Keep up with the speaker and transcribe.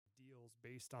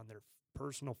based on their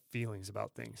personal feelings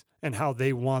about things and how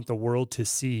they want the world to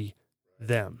see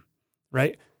them,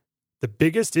 right? The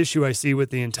biggest issue I see with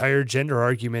the entire gender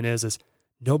argument is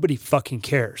nobody fucking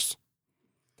cares.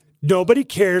 Nobody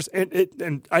cares.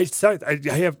 And I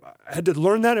had to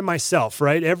learn that in myself,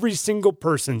 right? Every single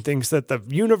person thinks that the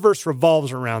universe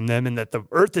revolves around them and that the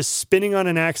earth is spinning on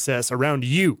an axis around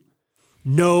you.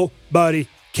 Nobody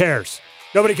cares.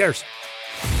 Nobody cares.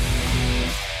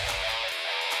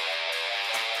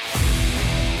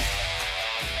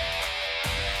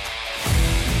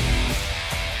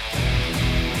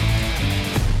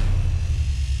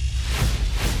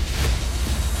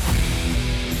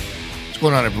 What's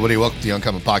going on, everybody? Welcome to the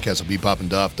Uncommon Podcast of Bebop and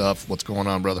Duff. Duff, what's going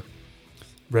on, brother?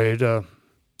 Ready to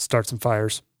start some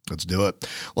fires. Let's do it.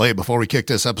 Well, hey, before we kick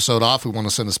this episode off, we want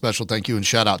to send a special thank you and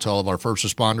shout out to all of our first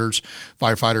responders,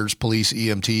 firefighters, police,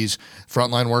 EMTs,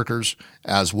 frontline workers,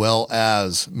 as well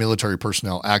as military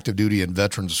personnel, active duty, and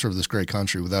veterans to serve this great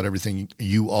country. Without everything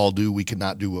you all do, we could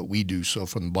not do what we do. So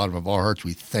from the bottom of our hearts,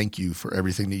 we thank you for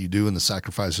everything that you do and the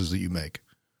sacrifices that you make.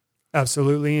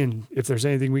 Absolutely. And if there's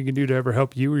anything we can do to ever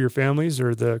help you or your families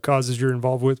or the causes you're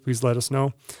involved with, please let us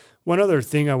know. One other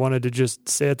thing I wanted to just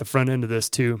say at the front end of this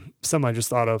too, something I just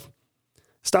thought of,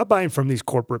 stop buying from these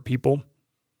corporate people.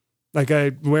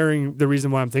 The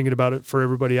reason why I'm thinking about it for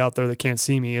everybody out there that can't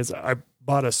see me is I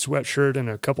bought a sweatshirt and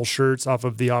a couple shirts off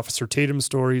of the Officer Tatum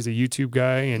store. He's a YouTube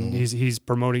guy and he's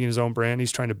promoting his own brand.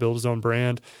 He's trying to build his own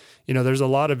brand. You know, there's a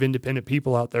lot of independent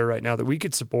people out there right now that we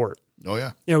could support. Oh,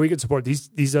 yeah. You know, we could support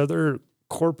these other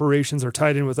corporations are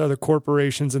tied in with other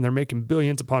corporations and they're making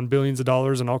billions upon billions of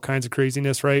dollars and all kinds of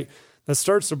craziness, right? Let's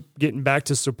start getting back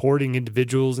to supporting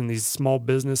individuals and these small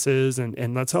businesses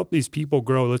and let's help these people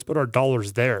grow. Let's put our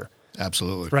dollars there.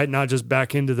 Absolutely. Right? Not just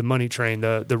back into the money train,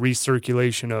 the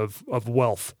recirculation of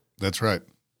wealth. That's right.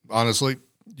 Honestly,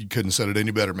 you couldn't have said it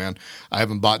any better, man. I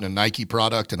haven't bought a Nike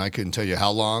product and I couldn't tell you how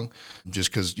long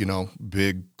just because, you know,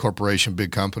 big corporation,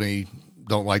 big company,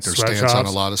 don't like their stance on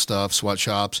a lot of stuff,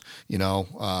 sweatshops. You know,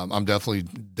 I'm definitely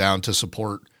down to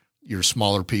support your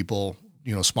smaller people,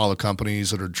 you know, smaller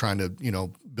companies that are trying to, you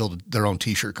know, build their own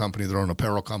T-shirt company, their own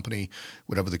apparel company,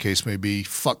 whatever the case may be.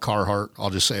 Fuck Carhartt. I'll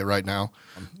just say it right now.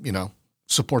 You know,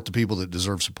 support the people that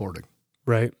deserve supporting.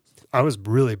 Right. I was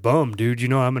really bummed, dude. You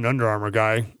know, I'm an Under Armour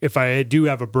guy. If I do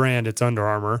have a brand, it's Under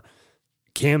Armour.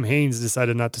 Cam Hanes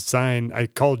decided not to sign. I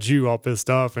called you all pissed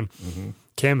off and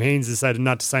Cam Hanes decided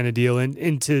not to sign a deal.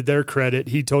 And to their credit,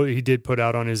 he did put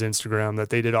out on his Instagram that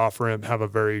they did offer him, have a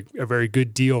very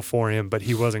good deal for him, but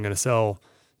he wasn't going to sell,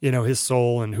 you know, his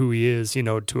soul and who he is, you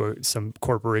know, to some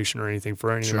corporation or anything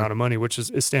for any amount of money, which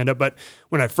is stand up. But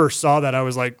when I first saw that, I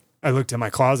was like, I looked at my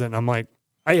closet and I'm like,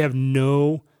 I have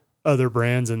no other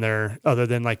brands in there other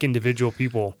than like individual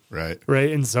people. Right.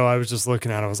 Right. And so I was just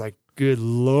looking at it. I was like, good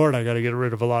Lord, I got to get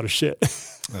rid of a lot of shit.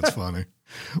 That's funny.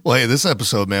 Well, hey, this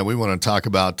episode, man, we want to talk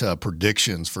about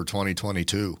predictions for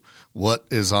 2022. What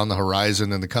is on the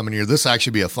horizon in the coming year? This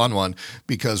actually be a fun one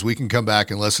because we can come back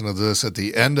and listen to this at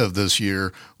the end of this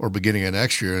year or beginning of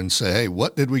next year and say, hey,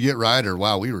 what did we get right? Or,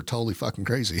 wow, we were totally fucking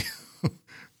crazy.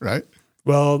 Right?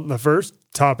 Well, the first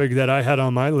topic that I had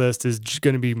on my list is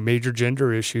going to be major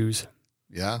gender issues.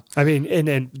 Yeah. I mean,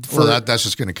 that's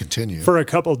just going to continue for a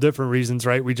couple of different reasons,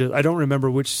 right? I don't remember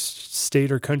which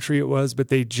state or country it was, but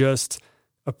they just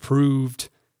approved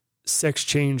sex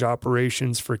change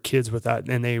operations for kids with that,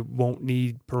 and they won't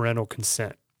need parental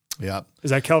consent. Yeah. Is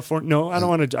that California? No, I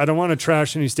don't want to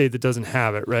trash any state that doesn't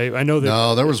have it, right? I know that.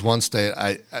 No, there was one state.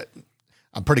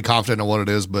 I'm pretty confident on what it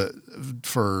is, but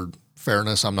for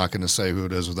fairness, I'm not going to say who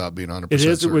it is without being 100% It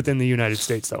is certain. within the United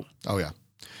States, though. Oh, yeah.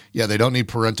 Yeah, they don't need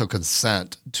parental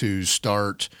consent to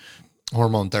start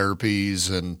hormone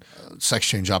therapies and sex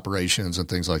change operations and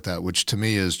things like that, which to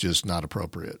me is just not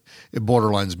appropriate. It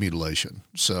borderlines mutilation.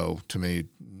 So to me,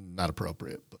 not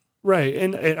appropriate. Right.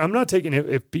 And I'm not taking it.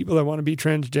 If people that want to be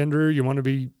transgender, you want to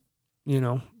be, you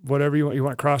know, whatever you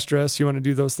want cross-dress, you want to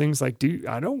do those things, like, dude,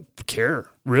 I don't care.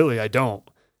 Really, I don't.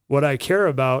 What I care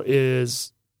about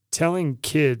is telling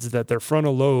kids that their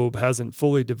frontal lobe hasn't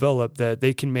fully developed, that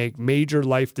they can make major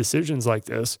life decisions like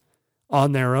this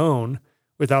on their own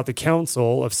without the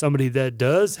counsel of somebody that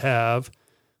does have,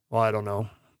 well, I don't know,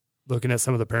 looking at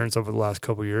some of the parents over the last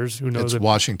couple of years, who knows? It's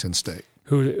Washington State.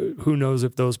 Who knows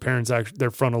if those parents,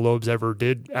 their frontal lobes ever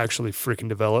did actually freaking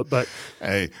develop. But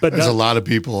there's a lot of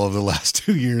people over the last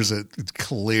 2 years that it's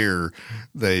clear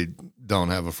they don't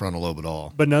have a frontal lobe at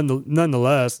all. But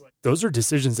nonetheless, those are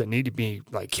decisions that need to be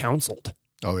like counseled.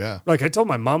 Oh, yeah. Like I told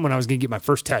my mom when I was going to get my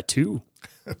first tattoo,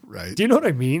 Right. Do you know what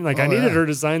I mean? Like I needed her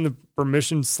to sign the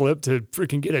permission slip to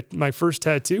freaking get my first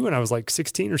tattoo when I was like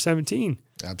 16 or 17.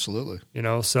 Absolutely. You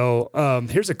know, so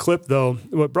here's a clip though.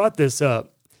 What brought this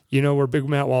up, you know, we're big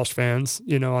Matt Walsh fans,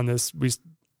 you know, on this,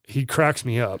 he cracks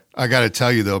me up. I got to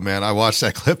tell you though, man, I watched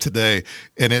that clip today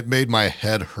and it made my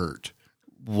head hurt.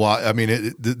 I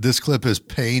mean, this clip is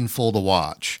painful to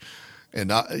watch. And,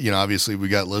 you know, obviously we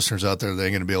got listeners out there that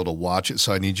ain't going to be able to watch it.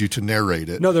 So I need you to narrate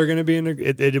it. No, they're going to be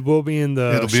it will be in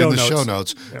the show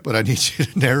notes, yep. But I need you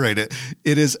to narrate it.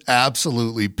 It is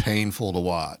absolutely painful to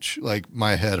watch. Like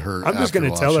my head hurt. I'm just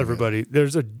going to tell everybody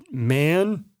there's a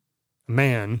man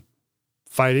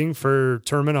fighting for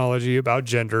terminology about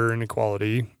gender and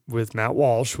equality with Matt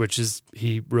Walsh, which is,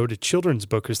 he wrote a children's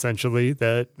book essentially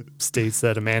that states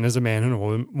that a man is a man and a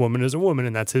woman is a woman.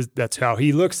 And that's how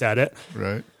he looks at it.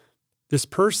 Right. This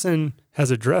person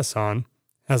has a dress on,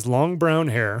 has long brown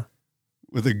hair.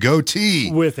 With a goatee.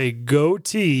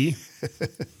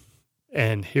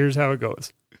 And here's how it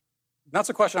goes. That's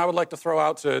a question I would like to throw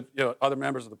out to other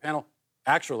members of the panel,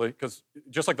 actually, because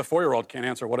just like the 4-year-old can't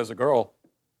answer what is a girl.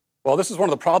 Well, this is one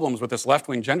of the problems with this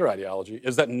left-wing gender ideology,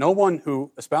 is that no one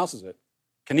who espouses it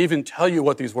can even tell you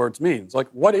what these words mean. Like,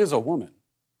 what is a woman?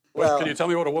 Well, can you tell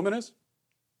me what a woman is?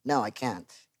 No, I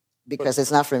can't, because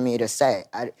it's not for me to say.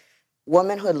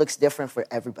 Womanhood looks different for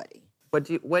everybody.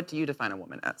 What do you define a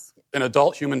woman as? An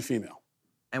adult human female.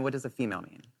 And what does a female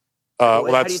mean?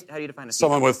 Well, how do you define a female?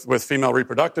 Someone with female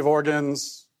reproductive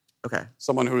organs. Okay.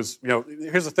 Someone who's,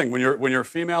 here's the thing. When you're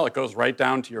female, it goes right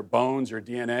down to your bones, your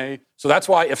DNA. So that's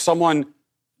why if someone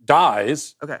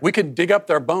dies, we could dig up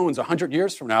their bones 100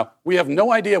 years from now. We have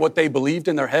no idea what they believed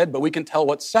in their head, but we can tell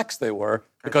what sex they were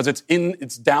because it's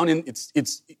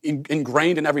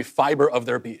ingrained in every fiber of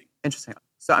their being. Interesting.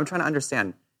 So I'm trying to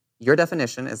understand. Your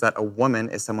definition is that a woman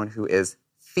is someone who is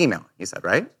female, you said,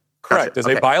 right? Correct. Is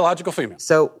a biological female.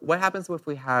 So what happens if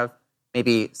we have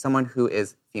maybe someone who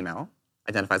is female,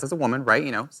 identifies as a woman, right?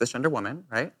 Cisgender woman,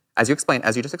 right? As you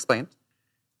just explained,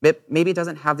 but maybe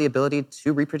doesn't have the ability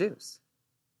to reproduce.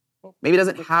 Maybe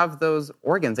doesn't have those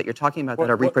organs that you're talking about that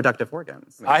are reproductive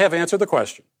organs. I have answered the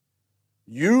question.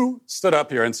 You stood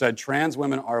up here and said trans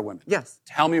women are women. Yes.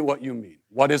 Tell me what you mean.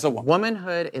 What is a woman?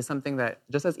 Womanhood is something that,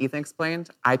 just as Ethan explained,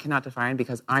 I cannot define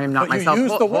because I am not myself. You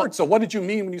used the word. So what did you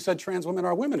mean when you said trans women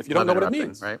are women if you don't know what it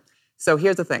means? Right. So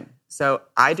here's the thing. So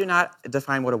I do not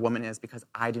define what a woman is because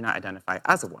I do not identify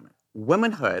as a woman.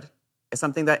 Womanhood is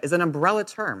something that is an umbrella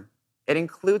term. It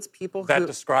includes people that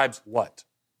describes what?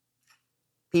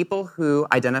 People who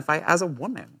identify as a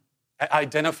woman.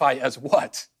 Identify as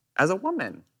what? As a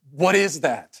woman. What is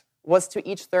that? Was to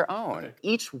each their own. Okay.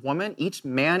 Each woman, each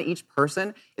man, each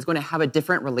person is going to have a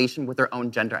different relation with their own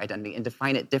gender identity and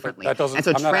define it differently. And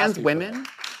so trans women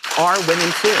are women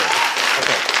too.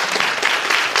 Okay.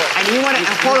 And you want to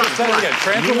hold on.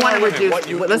 Trans women are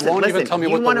women. Listen. Even tell me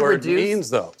what the word means,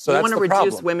 though. So you want to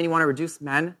reduce women. You want to reduce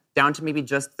men down to maybe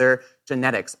just their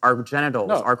genetics, our genitals,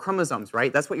 our chromosomes.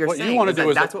 Right? That's what you're saying. You want to do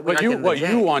what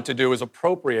you want to do is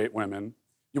appropriate women.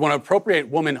 You want to appropriate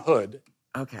womanhood.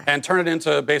 Okay. And turn it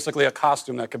into basically a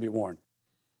costume that can be worn.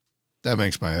 That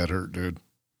makes my head hurt, dude.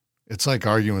 It's like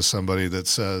arguing with somebody that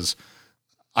says,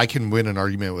 I can win an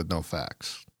argument with no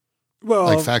facts. Well,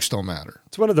 like facts don't matter.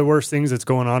 It's one of the worst things that's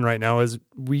going on right now is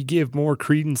we give more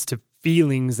credence to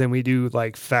feelings than we do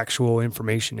like factual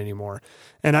information anymore.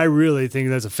 And I really think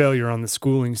that's a failure on the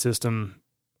schooling system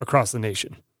across the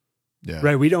nation. Yeah.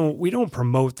 Right. We don't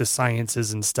promote the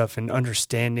sciences and stuff and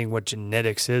understanding what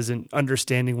genetics is and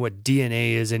understanding what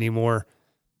DNA is anymore.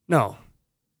 No.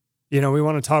 We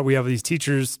want to talk. We have these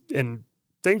teachers and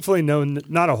thankfully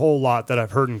not a whole lot that I've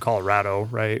heard in Colorado,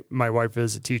 right? My wife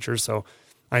is a teacher, so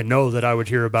I know that I would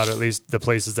hear about at least the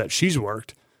places that she's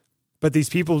worked. But these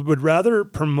people would rather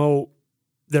promote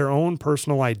their own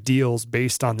personal ideals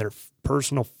based on their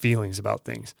personal feelings about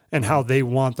things and how they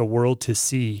want the world to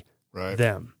see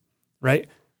them. Right?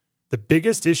 The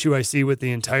bigged issue I see with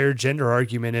the entire gender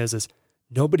argument is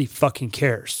nobody fucking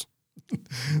cares.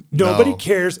 Nobody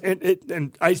cares.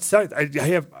 And I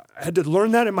had to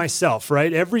learn that in myself,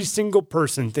 right? Every single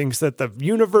person thinks that the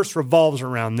universe revolves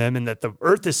around them and that the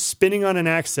earth is spinning on an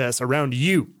axis around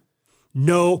you.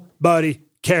 Nobody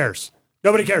cares.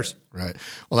 Nobody cares. Right.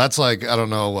 Well, that's like, I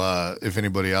don't know if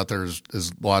anybody out there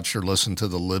has watched or listened to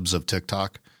the Libs of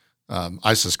TikTok.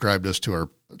 I subscribed us to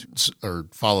or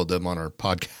followed them on our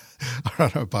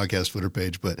podcast Twitter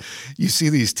page, but you see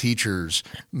these teachers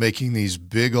making these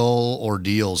big old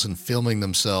ordeals and filming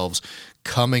themselves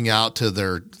coming out to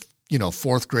their,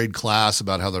 fourth grade class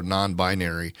about how they're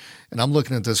non-binary. And I'm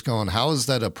looking at this going, how is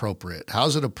that appropriate? How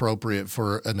is it appropriate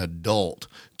for an adult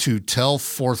to tell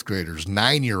fourth graders,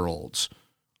 9-year-olds,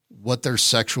 what their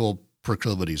sexual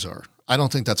proclivities are. I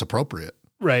don't think that's appropriate.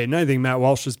 Right. And I think Matt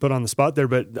Walsh is put on the spot there,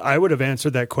 but I would have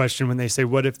answered that question when they say,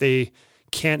 what if they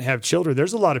can't have children?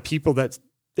 There's a lot of people that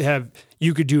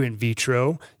you could do in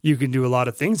vitro. You can do a lot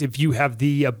of things if you have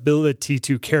the ability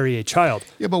to carry a child.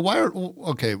 Yeah, but why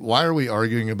are we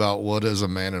arguing about what is a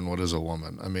man and what is a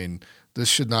woman? I mean, this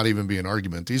should not even be an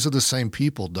argument. These are the same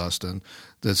people, Dustin,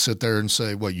 that sit there and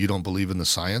say, what, you don't believe in the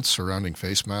science surrounding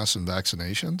face masks and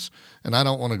vaccinations? And I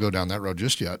don't want to go down that road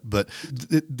just yet, but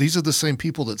these are the same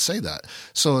people that say that.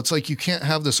 So it's like you can't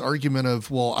have this argument of,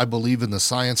 well, I believe in the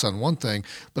science on one thing,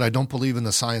 but I don't believe in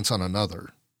the science on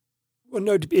another. Well,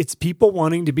 no, it's people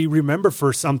wanting to be remembered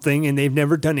for something and they've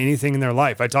never done anything in their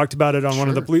life. I talked about it on one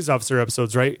of the police officer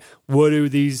episodes, right? What do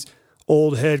these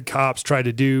old head cops try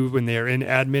to do when they're in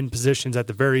admin positions at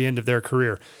the very end of their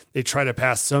career? They try to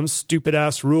pass some stupid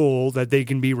ass rule that they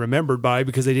can be remembered by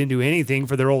because they didn't do anything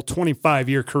for their old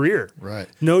 25-year career. Right.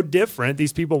 No different.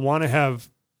 These people want to have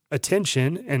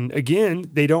attention. And again,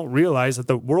 they don't realize that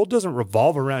the world doesn't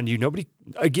revolve around you.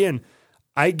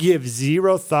 I give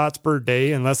 0 thoughts per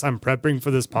day unless I'm prepping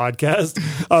for this podcast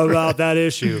about that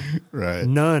issue. Right.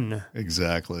 None.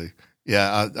 Exactly.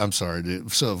 Yeah, I'm sorry,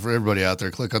 dude. So for everybody out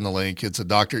there, click on the link. It's a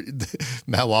Dr.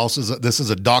 Matt Walsh this is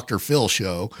a Dr. Phil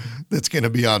show that's going to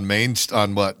be on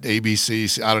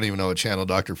ABC. I don't even know what channel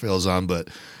Dr. Phil's on, but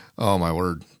oh my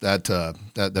word,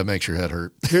 that makes your head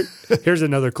hurt. Here's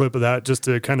another clip of that just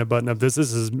to kind of button up this.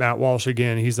 This is Matt Walsh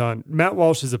again. Matt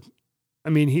Walsh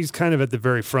he's kind of at the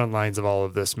very front lines of all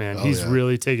of this, man. He's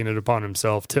really taken it upon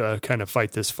himself to kind of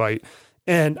fight this fight.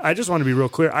 And I just want to be real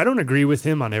clear. I don't agree with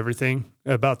him on everything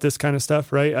about this kind of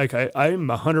stuff, right? Like I'm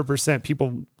 100%.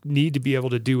 People need to be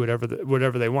able to do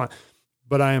whatever they want,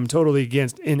 but I am totally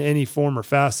against, in any form or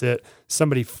facet,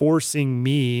 somebody forcing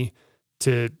me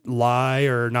to lie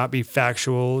or not be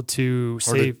factual to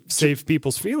save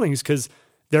people's feelings, because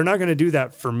they're not going to do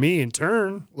that for me in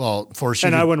turn. Well,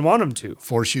 I wouldn't want them to.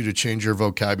 Force you to change your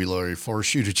vocabulary,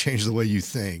 force you to change the way you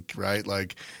think, right?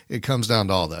 Like it comes down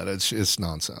to all that. It's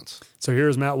nonsense. So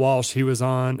here's Matt Walsh. He was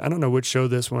on, I don't know which show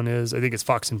this one is. I think it's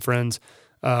Fox and Friends.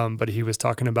 But he was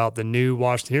talking about the new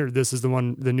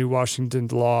the new Washington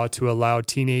law to allow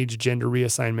teenage gender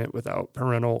reassignment without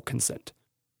parental consent.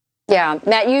 Yeah,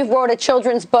 Matt, you wrote a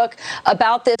children's book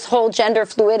about this whole gender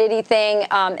fluidity thing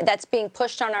that's being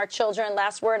pushed on our children.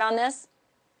 Last word on this?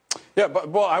 Yeah,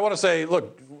 well, I want to say,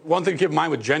 look, one thing to keep in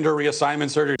mind with gender reassignment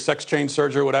surgery, sex change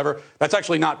surgery, whatever, that's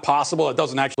actually not possible. It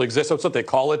doesn't actually exist. That's what they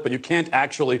call it, but you can't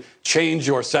actually change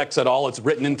your sex at all. It's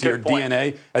written into your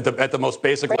DNA at the most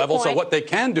basic level. So what they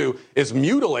can do is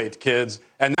mutilate kids,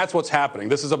 and that's what's happening.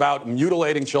 This is about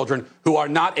mutilating children who are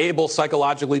not able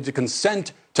psychologically to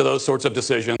consent to those sorts of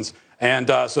decisions. And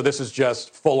so this is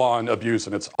just full-on abuse,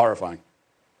 and it's horrifying.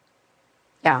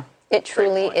 Yeah, it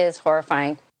truly is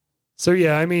horrifying. So,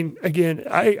 yeah, I mean, again,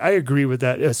 I agree with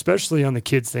that, especially on the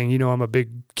kids thing. You know, I'm a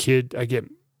big kid. I get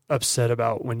upset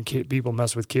about when people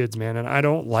mess with kids, man. And I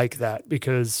don't like that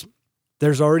because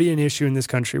there's already an issue in this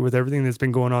country with everything that's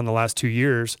been going on the last 2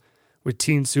 years with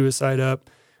teen suicide up,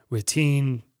 with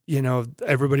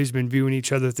everybody's been viewing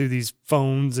each other through these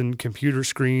phones and computer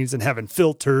screens and having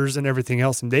filters and everything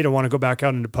else. And they don't want to go back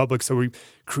out into public. So we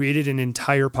created an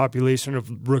entire population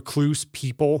of recluse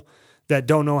people that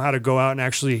don't know how to go out and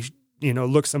actually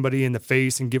look somebody in the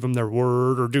face and give them their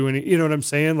word or do any, you know what I'm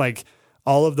saying? Like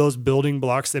all of those building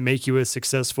blocks that make you a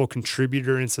successful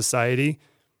contributor in society.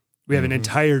 We have an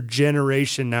entire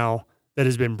generation now that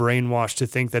has been brainwashed to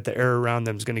think that the air around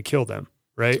them is going to kill them.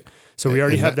 Right. So we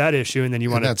already have that issue. And then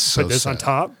you want to put this on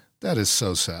top. That is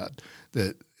so sad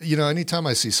that, anytime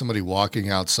I see somebody walking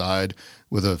outside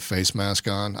with a face mask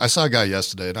on, I saw a guy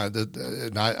yesterday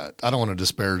and I don't want to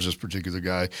disparage this particular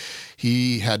guy.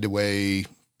 He had to weigh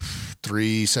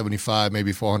 375,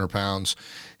 maybe 400 pounds.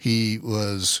 He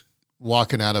was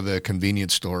walking out of a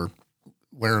convenience store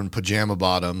wearing pajama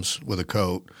bottoms with a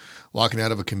coat, walking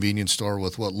out of a convenience store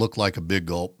with what looked like a Big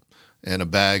Gulp and a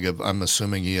bag of, I'm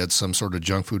assuming he had some sort of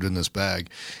junk food in this bag.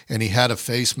 And he had a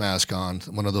face mask on,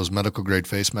 one of those medical grade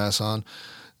face masks on,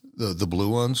 the blue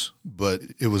ones, but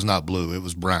it was not blue. It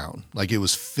was brown. Like it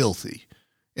was filthy.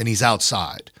 And he's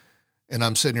outside. And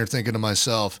I'm sitting here thinking to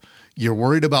myself, you're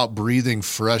worried about breathing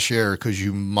fresh air because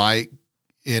you might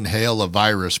inhale a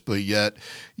virus, but yet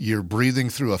you're breathing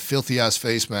through a filthy-ass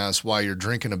face mask while you're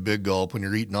drinking a Big Gulp when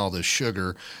you're eating all this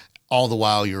sugar, all the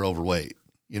while you're overweight.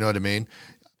 You know what I mean?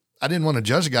 I didn't want to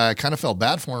judge the guy. I kind of felt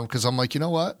bad for him because I'm like, you know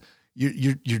what?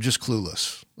 You're just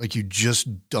clueless. Like you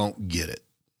just don't get it.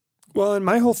 Well, and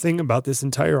my whole thing about this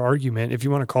entire argument, if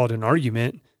you want to call it an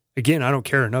argument, again, I don't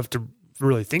care enough to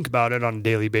really think about it on a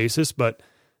daily basis, but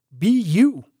be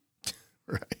you.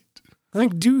 Right.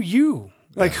 Like, do you?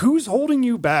 Like, who's holding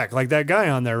you back? Like that guy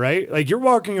on there, right? Like, you're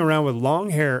walking around with long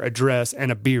hair, a dress, and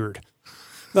a beard.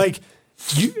 Like,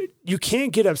 you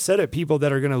can't get upset at people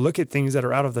that are going to look at things that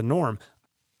are out of the norm.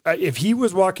 If he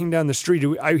was walking down the street,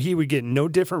 he would get no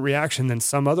different reaction than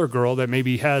some other girl that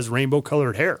maybe has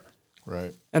rainbow-colored hair.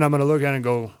 Right. And I'm going to look at it and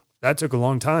go, that took a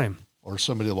long time. Or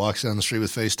somebody that walks down the street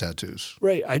with face tattoos.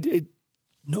 Right.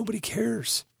 Nobody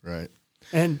cares. Right.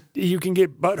 And you can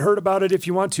get butthurt about it if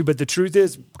you want to, but the truth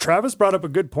is, Travis brought up a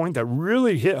good point that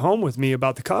really hit home with me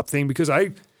about the cop thing, because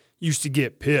I used to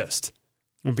get pissed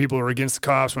when people were against the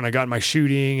cops, when I got in my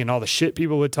shooting and all the shit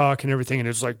people would talk and everything. And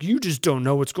it's like, you just don't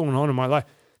know what's going on in my life.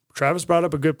 Travis brought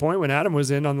up a good point when Adam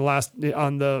was in on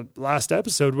the last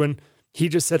episode, when he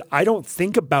just said, I don't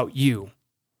think about you.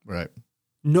 Right.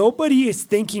 Nobody is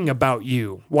thinking about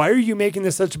you. Why are you making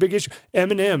this such a big issue?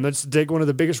 Eminem, let's take one of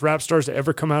the biggest rap stars to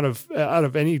ever come out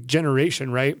of any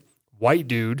generation, right? White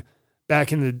dude,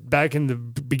 back in the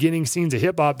beginning scenes of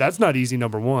hip hop. That's not easy,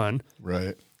 number one.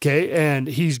 Right. Okay, and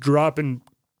he's dropping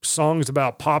songs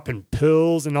about popping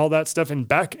pills and all that stuff. And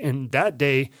back in that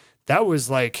day, that was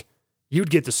like,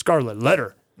 you'd get the scarlet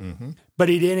letter. Mm-hmm. But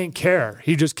he didn't care.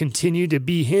 He just continued to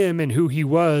be him and who he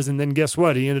was. And then guess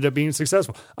what? He ended up being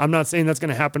successful. I'm not saying that's going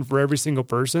to happen for every single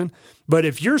person. But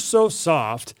if you're so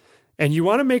soft and you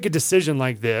want to make a decision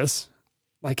like this,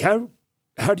 like how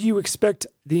do you expect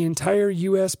the entire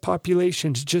U.S.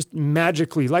 population to just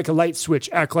magically, like a light switch,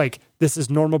 act like this is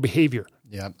normal behavior?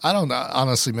 Yeah.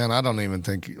 Honestly, man, I don't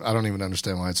even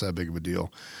understand why it's that big of a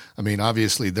deal. I mean,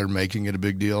 obviously they're making it a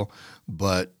big deal,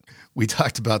 but we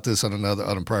talked about this on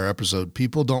a prior episode.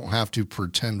 People don't have to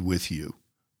pretend with you.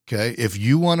 Okay. If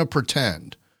you want to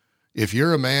pretend, if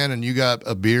you're a man and you got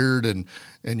a beard and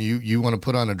you want to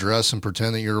put on a dress and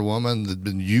pretend that you're a woman,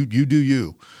 then you do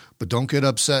you, but don't get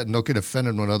upset and don't get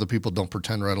offended when other people don't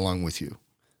pretend right along with you.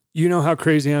 You know how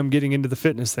crazy I'm getting into the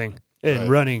fitness thing and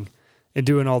running and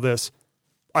doing all this.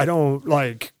 I don't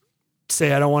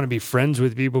say I don't want to be friends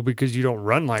with people because you don't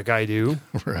run like I do.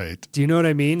 Right. Do you know what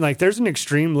I mean? Like, there's an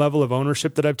extreme level of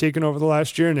ownership that I've taken over the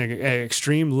last year, and an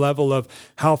extreme level of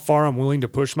how far I'm willing to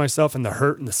push myself, and the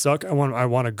hurt and the suck. I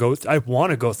want to go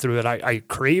through it. I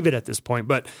crave it at this point,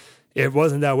 but it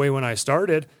wasn't that way when I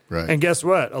started. Right. And guess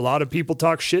what? A lot of people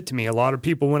talk shit to me. A lot of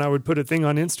people, when I would put a thing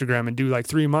on Instagram and do like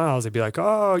 3 miles, they'd be like,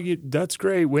 oh, that's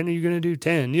great. When are you going to do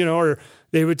 10? Or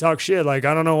they would talk shit like,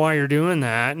 I don't know why you're doing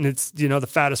that. And it's, the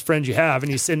fattest friend you have.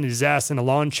 And he's sitting his ass in a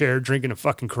lawn chair drinking a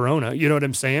fucking Corona. You know what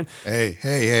I'm saying? Hey.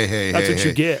 That's what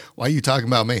you get. Why are you talking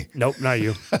about me? Nope, not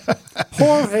you.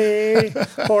 Jorge.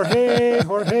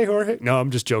 No,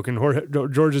 I'm just joking.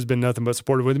 George has been nothing but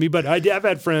supportive with me. But I've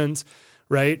had friends,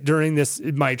 right, during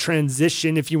my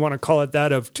transition, if you want to call it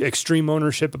that, of extreme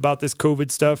ownership about this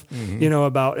COVID stuff,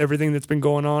 about everything that's been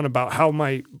going on, about how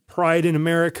my pride in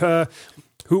America,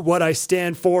 what I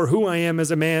stand for, who I am as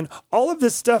a man, all of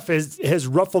this stuff has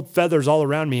ruffled feathers all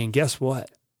around me. And guess what?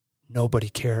 Nobody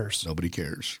cares. Nobody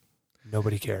cares.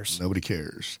 Nobody cares. Nobody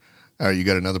cares. All right, you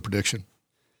got another prediction?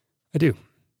 I do.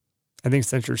 I think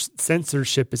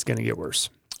censorship is going to get worse.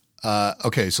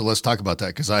 Okay, so let's talk about that,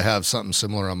 because I have something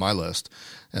similar on my list.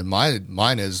 And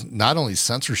mine is not only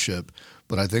censorship,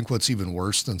 but I think what's even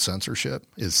worse than censorship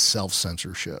is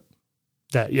self-censorship.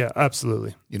 Yeah,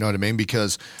 absolutely. You know what I mean?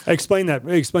 Because explain that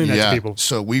to people.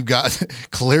 So we've got,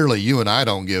 clearly you and I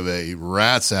don't give a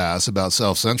rat's ass about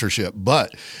self-censorship,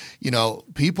 but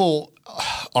people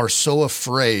are so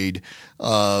afraid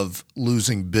of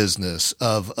losing business,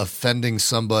 of offending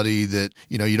somebody that,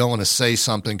 you don't want to say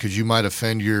something because you might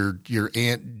offend your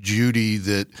Aunt Judy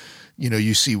that,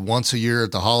 you see once a year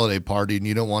at the holiday party, and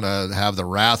you don't want to have the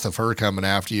wrath of her coming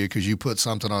after you because you put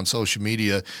something on social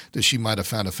media that she might have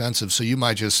found offensive. So you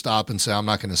might just stop and say, I'm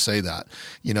not going to say that.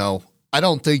 I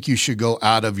don't think you should go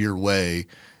out of your way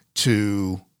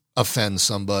to offend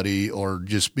somebody or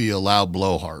just be a loud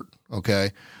blowhard.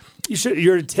 Okay.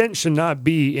 Your intent should not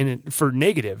be in it for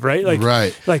negative, right?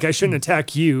 Like I shouldn't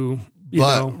attack you,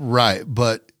 Right.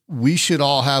 But we should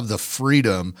all have the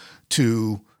freedom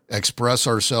to express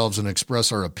ourselves and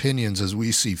express our opinions as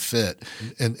we see fit.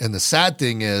 And the sad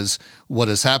thing is what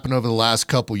has happened over the last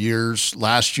couple years,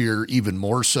 last year, even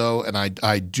more so. And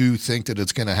I do think that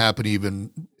it's going to happen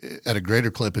even at a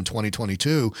greater clip in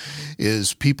 2022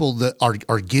 is people that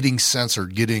are getting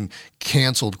censored, getting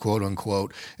canceled, quote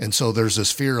unquote. And so there's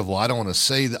this fear of, well, I don't want to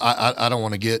say that I don't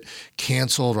want to get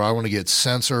canceled, or I want to get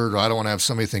censored, or I don't want to have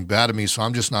somebody think bad of me. So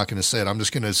I'm just not going to say it. I'm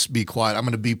just going to be quiet. I'm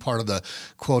going to be part of the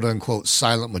quote unquote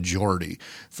silent majority.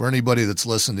 For anybody that's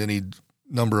listened to any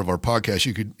number of our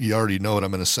podcasts, you already know what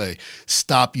I'm going to say.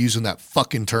 Stop using that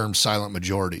fucking term silent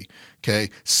majority.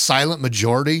 Okay. Silent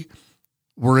majority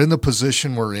we're in the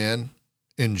position we're in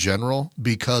general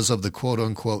because of the quote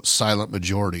unquote silent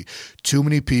majority. Too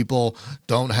many people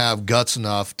don't have guts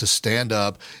enough to stand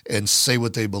up and say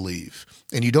what they believe.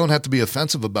 And you don't have to be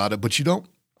offensive about it, but you don't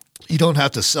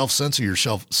have to self-censor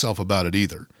yourself about it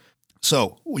either.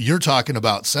 So you're talking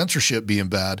about censorship being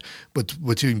bad, but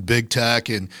between big tech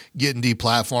and getting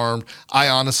deplatformed, I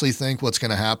honestly think what's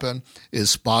going to happen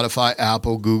is Spotify,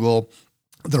 Apple, Google,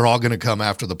 they're all going to come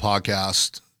after the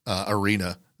podcast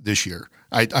arena this year.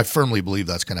 I firmly believe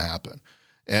that's going to happen.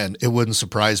 And it wouldn't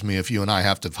surprise me if you and I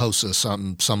have to host this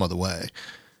some other way.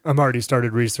 I'm already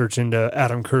started research into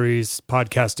Adam Curry's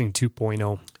podcasting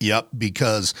 2.0. Yep,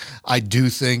 because I do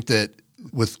think that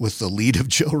with the lead of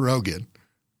Joe Rogan,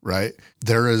 right,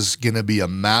 there is going to be a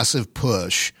massive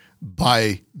push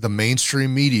by the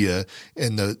mainstream media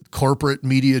and the corporate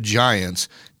media giants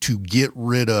to get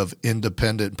rid of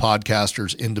independent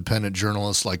podcasters, independent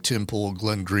journalists like Tim Pool,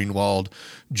 Glenn Greenwald,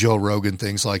 Joe Rogan,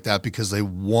 things like that, because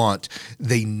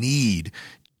they need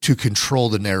to control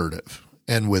the narrative.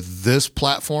 And with this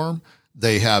platform,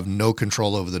 they have no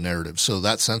control over the narrative. So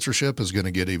that censorship is going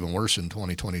to get even worse in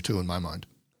 2022 in my mind.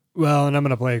 Well, and I'm going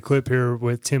to play a clip here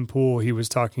with Tim Pool. He was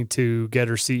talking to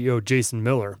Getter CEO Jason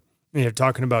Miller. And they're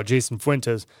talking about Jason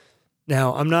Fuentes.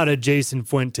 Now, I'm not a Jason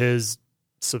Fuentes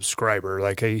subscriber.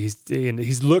 Like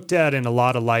he's looked at in a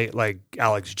lot of light, like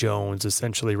Alex Jones,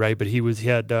 essentially, right? But he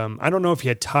had I don't know if he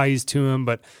had ties to him,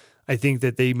 but I think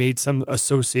that they made some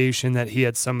association that he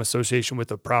had some association with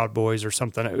the Proud Boys or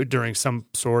something during some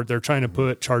sort. They're trying to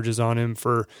put charges on him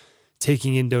for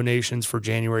taking in donations for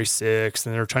January 6th,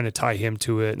 and they're trying to tie him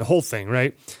to it and the whole thing,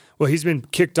 right? Well, he's been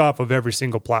kicked off of every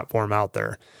single platform out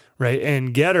there, right?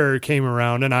 And Getter came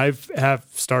around, and I have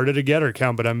started a Getter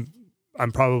account, but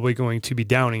I'm probably going to be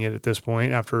downing it at this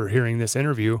point after hearing this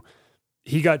interview.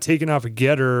 He got taken off of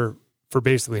Getter for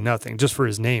basically nothing, just for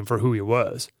his name, for who he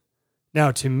was. Now,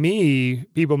 to me,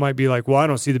 people might be like, well, I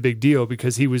don't see the big deal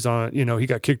because he was on, he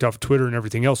got kicked off Twitter and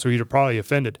everything else, so he'd probably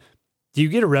offended. Do you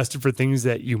get arrested for things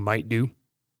that you might do?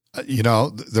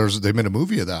 They made a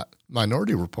movie of that,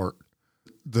 Minority Report.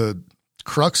 The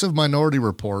crux of Minority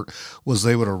Report was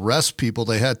they would arrest people.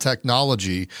 They had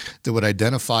technology that would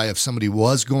identify if somebody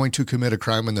was going to commit a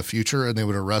crime in the future, and they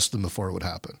would arrest them before it would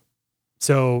happen.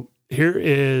 So here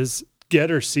is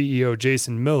Getter CEO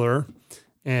Jason Miller,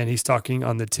 and he's talking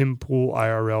on the Tim Pool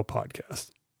IRL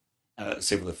podcast.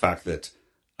 Say for the fact that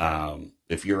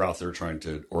if you're out there trying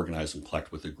to organize and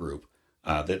collect with a group,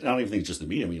 that I don't even think it's just the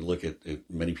media. I mean, you look at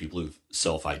many people who've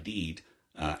self-ID'd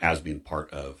as being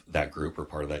part of that group or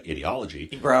part of that ideology.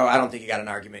 Bro, I don't think you got an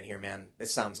argument here, man.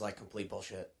 This sounds like complete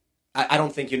bullshit. I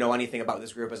don't think you know anything about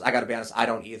this group. I got to be honest, I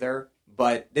don't either.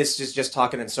 But this is just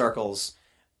talking in circles.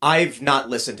 I've not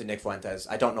listened to Nick Fuentes.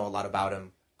 I don't know a lot about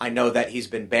him. I know that he's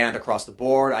been banned across the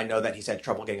board. I know that he's had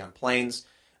trouble getting on planes.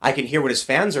 I can hear what his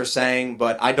fans are saying,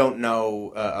 but I don't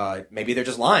know. Maybe they're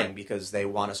just lying because they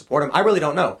want to support him. I really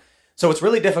don't know. So it's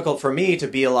really difficult for me to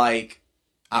be like,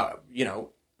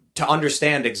 to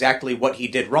understand exactly what he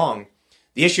did wrong.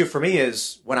 The issue for me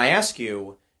is when I ask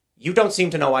you, you don't seem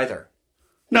to know either.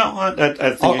 No,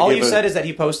 I think all you said is that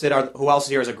he posted, who else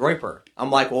here is a groiper?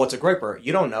 I'm like, well, what's a groiper?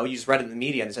 You don't know. You just read it in the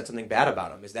media and it said something bad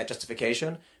about him. Is that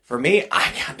justification? For me,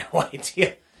 I got no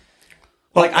idea.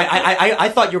 Like, I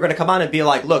thought you were going to come on and be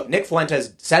like, look, Nick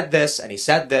Fuentes said this and he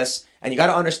said this, and you got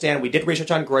to understand we did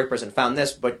research on groipers and found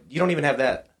this, but you don't even have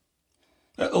that.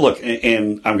 Look,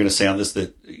 and I'm going to say on this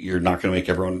that you're not going to make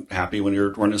everyone happy when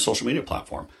you're running a social media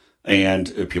platform, and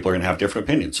people are going to have different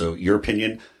opinions. So your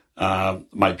opinion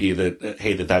might be that,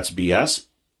 hey, that's BS.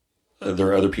 There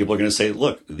are other people who are going to say,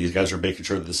 look, these guys are making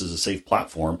sure that this is a safe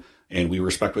platform, and we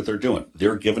respect what they're doing.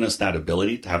 They're giving us that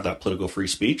ability to have that political free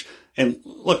speech. And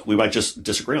look, we might just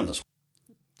disagree on this.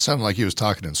 Sounded like he was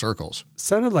talking in circles.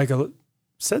 Sounded like a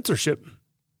censorship,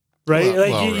 right?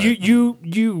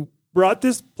 You brought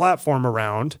this platform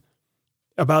around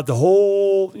about the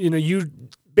whole, you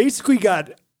basically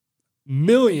got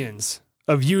millions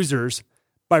of users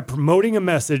by promoting a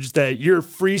message that your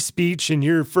free speech and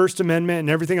your First Amendment and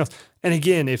everything else. And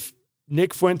again, if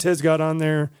Nick Fuentes got on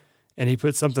there and he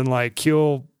put something like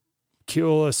kill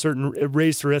a certain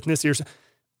race or ethnicity or something,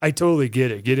 I totally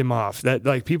get it. Get him off. That,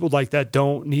 like, people like that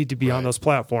don't need to be on those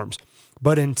platforms.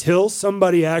 But until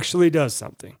somebody actually does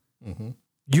something,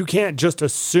 you can't just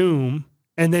assume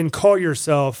and then call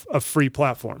yourself a free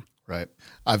platform. Right.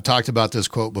 I've talked about this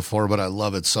quote before, but I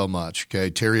love it so much. Okay.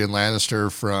 Tyrion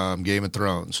Lannister from Game of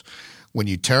Thrones. When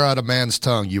you tear out a man's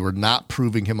tongue, you are not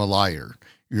proving him a liar.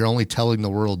 You're only telling the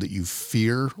world that you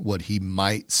fear what he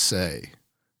might say.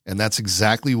 And that's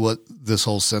exactly what this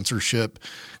whole censorship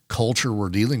culture we're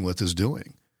dealing with is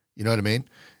doing. You know what I mean?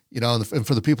 and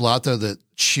for the people out there that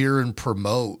cheer and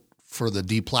promote for the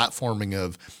deplatforming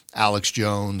of Alex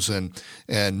Jones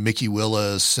and Mickey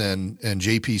Willis and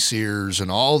JP Sears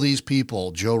and all these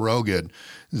people, Joe Rogan,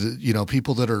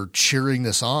 people that are cheering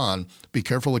this on, be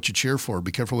careful what you cheer for,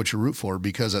 be careful what you root for,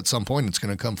 because at some point it's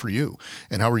going to come for you.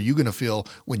 And how are you going to feel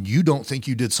when you don't think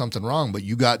you did something wrong, but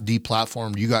you got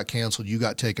deplatformed, you got canceled, you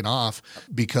got taken off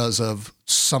because of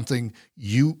something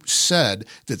you said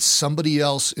that somebody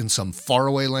else in some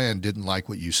faraway land didn't like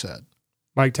what you said?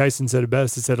 Mike Tyson said it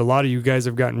best. He said, a lot of you guys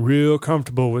have gotten real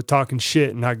comfortable with talking shit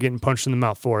and not getting punched in the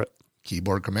mouth for it.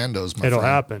 Keyboard commandos, my It'll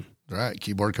friend. happen. Right,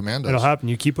 keyboard commandos. It'll happen.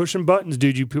 You keep pushing buttons,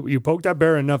 dude. You poke that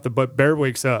bear enough, the bear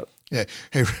wakes up. Yeah.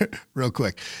 Hey, real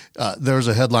quick. There was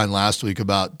a headline last week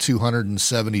about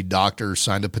 270 doctors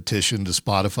signed a petition to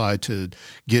Spotify to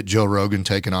get Joe Rogan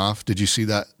taken off. Did you see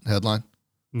that headline?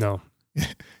 No.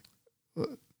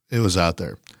 It was out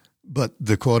there. But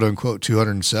the quote unquote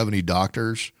 270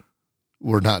 doctors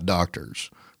were not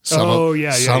doctors. Some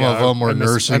of them were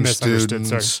nursing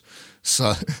students.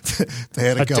 So they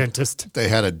had a dentist. They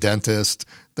had a dentist.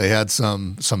 They had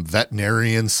some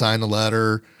veterinarian sign a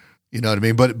letter. You know what I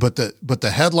mean? But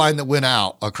the headline that went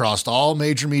out across all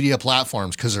major media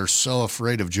platforms, because they're so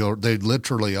afraid of Joe, they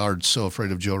literally are so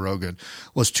afraid of Joe Rogan,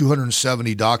 was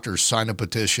 270 doctors sign a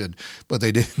petition, but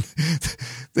they didn't.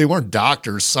 They weren't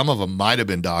doctors. Some of them might have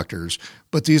been doctors,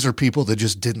 but these are people that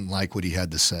just didn't like what he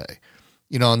had to say.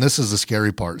 And this is the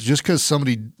scary part. Just because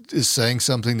somebody is saying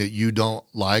something that you don't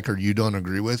like or you don't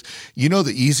agree with,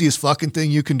 the easiest fucking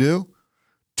thing you can do?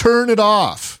 Turn it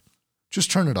off.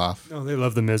 Just turn it off. No, they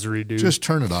love the misery, dude. Just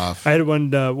turn it off. I had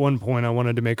one point I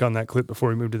wanted to make on that clip before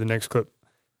we move to the next clip.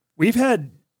 We've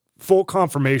had full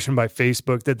confirmation by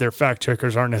Facebook that their fact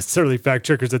checkers aren't necessarily fact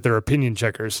checkers, that they're opinion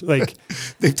checkers. Like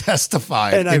they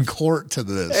testified in court to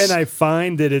this. And I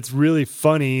find that it's really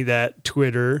funny that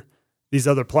Twitter, these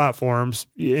other platforms,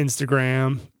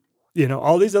 Instagram,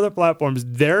 all these other platforms,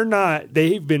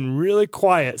 they've been really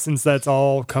quiet since that's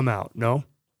all come out. No?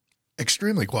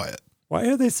 Extremely quiet. Why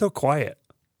are they so quiet?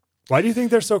 Why do you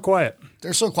think they're so quiet?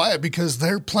 They're so quiet because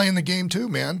they're playing the game too,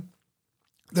 man.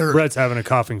 Brett's having a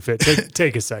coughing fit.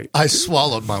 Take a second. I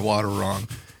swallowed my water wrong.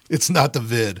 It's not the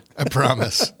vid, I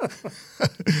promise.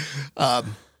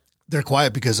 They're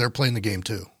quiet because they're playing the game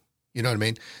too. You know what I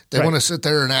mean? They want to sit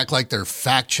there and act like they're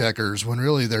fact checkers when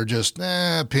really they're just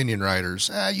opinion writers.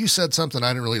 You said something I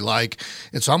didn't really like,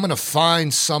 and so I'm going to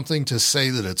find something to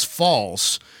say that it's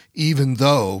false, even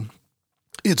though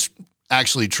it's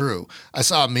actually true. I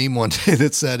saw a meme one day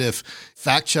that said if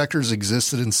fact checkers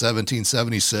existed in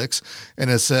 1776, and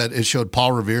it showed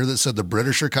Paul Revere that said the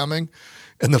British are coming,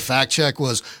 and the fact check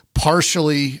was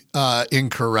partially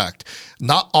incorrect.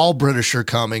 Not all British are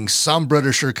coming. Some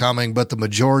British are coming, but the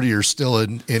majority are still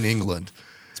in England.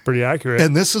 It's pretty accurate.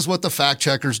 And this is what the fact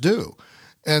checkers do.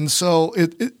 And so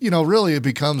it really it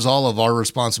becomes all of our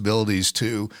responsibilities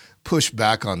to push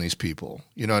back on these people.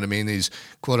 You know what I mean? These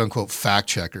quote unquote fact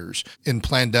checkers. In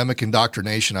Plandemic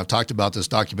Indoctrination, I've talked about this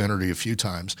documentary a few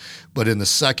times, but in the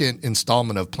second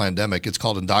installment of Plandemic, it's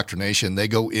called Indoctrination. They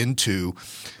go into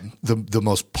the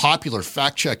most popular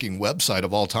fact checking website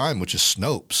of all time, which is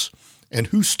Snopes. And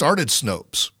who started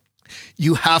Snopes?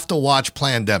 You have to watch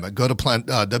Plandemic. Go to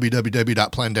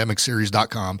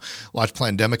www.plandemicseries.com. Watch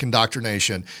Plandemic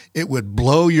Indoctrination. It would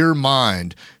blow your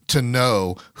mind to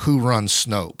know who runs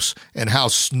Snopes and how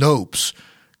Snopes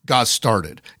got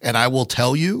started. And I will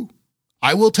tell you,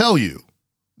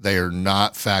 they are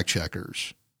not fact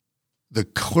checkers. The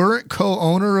current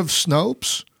co-owner of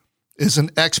Snopes is an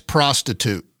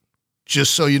ex-prostitute,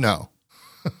 just so you know.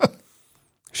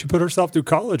 She put herself through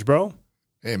college, bro.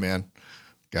 Hey, man.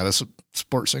 Got to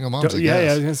support single moms, I yeah,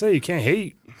 guess. I was going to say, you can't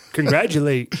hate.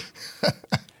 Congratulate.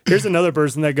 Here's another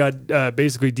person that got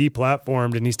basically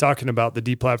deplatformed, and he's talking about the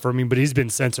deplatforming, but he's been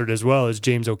censored as well, as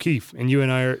James O'Keefe. And you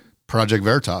and I are... Project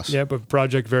Veritas. Yeah, but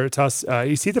Project Veritas.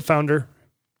 Is he the founder?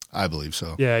 I believe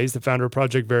so. Yeah, he's the founder of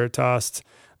Project Veritas,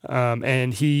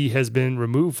 and he has been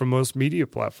removed from most media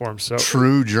platforms. So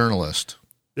true journalist.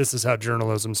 This is how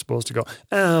journalism's supposed to go.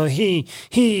 Oh,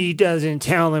 he doesn't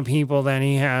tell the people that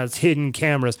he has hidden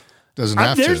cameras. Doesn't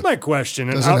have to. There's my question.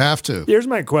 Doesn't have to. Here's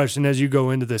my question as you go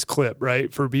into this clip,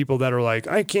 right? For people that are like,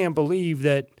 I can't believe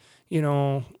that,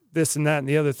 this and that and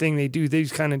the other thing, they do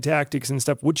these kind of tactics and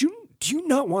stuff. Do you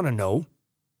not want to know?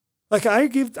 Like I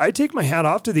take my hat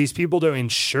off to these people to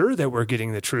ensure that we're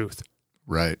getting the truth.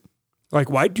 Right. Like,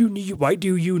 why do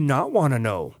you not want to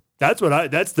know? That's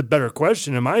the better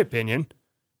question, in my opinion.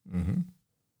 Mm-hmm.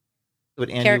 What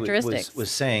Andy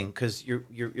was saying, because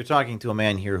you're talking to a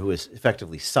man here who has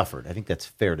effectively suffered. I think that's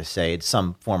fair to say in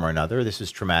some form or another. This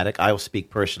is traumatic. I will speak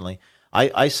personally.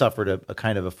 I suffered a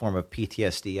kind of a form of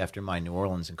PTSD after my New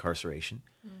Orleans incarceration.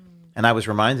 And I was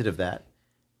reminded of that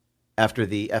after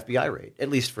the FBI raid, at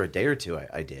least for a day or two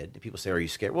I did. People say, are you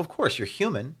scared? Well, of course, you're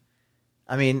human.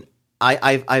 I mean,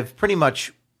 I've pretty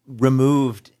much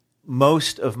removed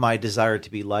most of my desire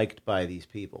to be liked by these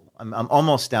people. I'm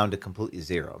almost down to completely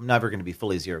zero. I'm never going to be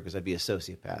fully zero because I'd be a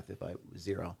sociopath if I was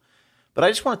zero. But I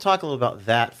just want to talk a little about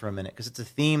that for a minute because it's a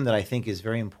theme that I think is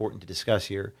very important to discuss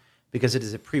here because it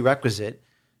is a prerequisite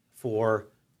for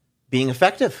being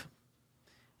effective.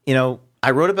 You know,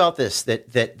 I wrote about this,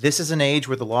 that this is an age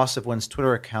where the loss of one's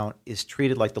Twitter account is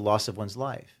treated like the loss of one's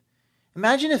life.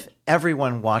 Imagine if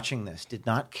everyone watching this did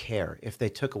not care if they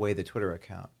took away the Twitter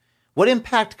account. What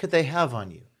impact could they have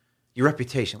on you? Your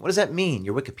reputation. What does that mean?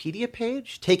 Your Wikipedia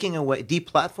page? Taking away,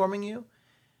 deplatforming you?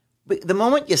 But the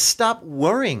moment you stop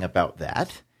worrying about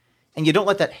that and you don't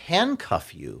let that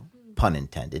handcuff you, pun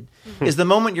intended, is the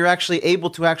moment you're actually able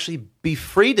to actually be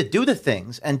free to do the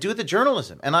things and do the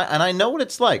journalism. And I know what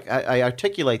it's like. I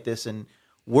articulate this in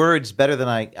words better than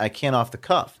I can off the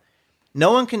cuff.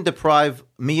 No one can deprive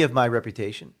me of my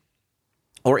reputation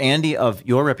or Andy of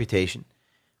your reputation.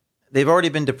 They've already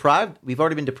been deprived. We've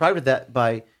already been deprived of that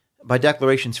by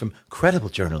declarations from credible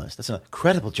journalists. That's not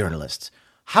credible journalists.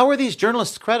 How are these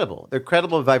journalists credible? They're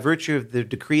credible by virtue of the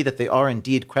decree that they are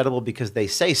indeed credible because they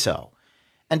say so.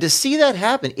 And to see that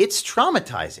happen, it's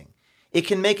traumatizing. It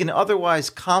can make an otherwise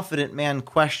confident man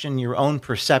question your own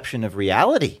perception of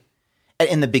reality.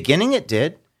 In the beginning, it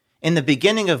did. In the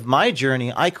beginning of my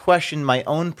journey, I questioned my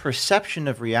own perception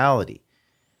of reality.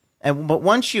 But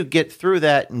once you get through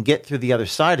that and get through the other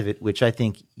side of it, which I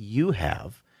think you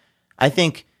have, I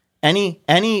think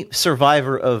any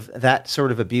survivor of that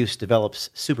sort of abuse develops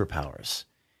superpowers.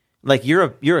 Like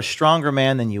you're a stronger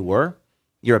man than you were,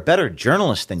 you're a better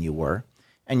journalist than you were,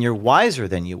 and you're wiser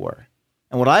than you were.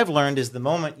 And what I've learned is the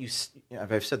moment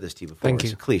I've said this to you before,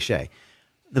 it's a cliche.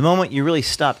 The moment you really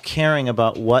stop caring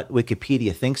about what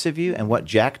Wikipedia thinks of you and what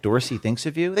Jack Dorsey thinks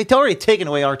of you, they've already taken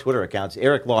away our Twitter accounts.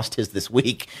 Eric lost his this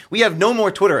week. We have no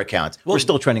more Twitter accounts. Well, we're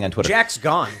still trending on Twitter. Jack's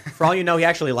gone. For all you know, he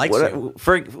actually likes you.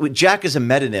 Jack is a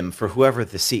metonym for whoever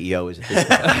the CEO is at this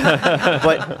point.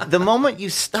 But the moment you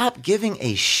stop giving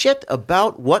a shit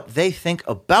about what they think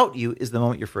about you is the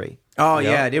moment you're free. Oh,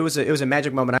 yeah. It was a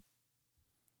magic moment.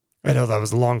 I know that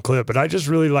was a long clip, but I just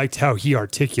really liked how he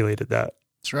articulated that.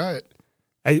 That's right.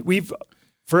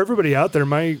 For everybody out there,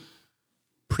 my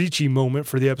preachy moment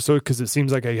for the episode, because it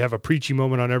seems like I have a preachy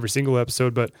moment on every single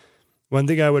episode, but one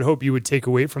thing I would hope you would take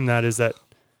away from that is that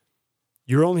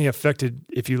you're only affected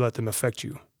if you let them affect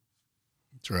you.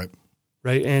 That's right.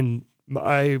 Right? And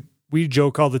we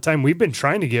joke all the time. We've been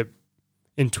trying to get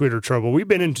in Twitter trouble. We've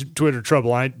been in Twitter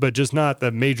trouble, but just not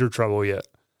the major trouble yet.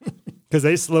 Because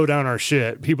they slow down our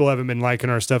shit. People haven't been liking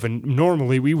our stuff, and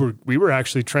normally we were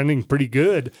actually trending pretty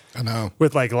good. I know,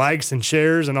 with like likes and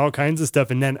shares and all kinds of stuff.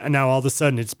 And then now all of a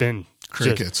sudden it's been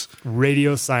crickets,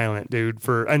 radio silent, dude.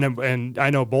 And I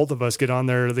know both of us get on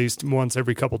there at least once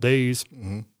every couple days,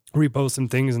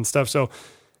 reposting things and stuff. So,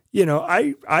 you know,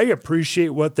 I appreciate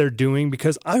what they're doing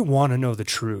because I want to know the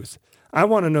truth. I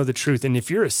want to know the truth. And if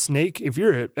you're a snake, if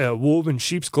you're a wolf in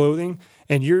sheep's clothing,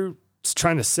 and you're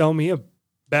trying to sell me a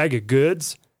bag of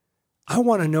goods, I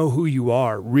want to know who you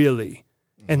are, really.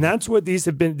 And that's what these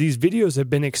videos have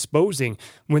been exposing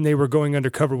when they were going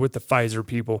undercover with the Pfizer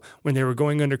people, when they were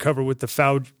going undercover with the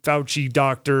Fauci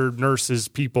doctor, nurses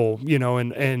people, you know,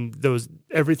 and those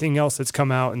everything else that's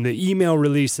come out and the email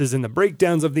releases and the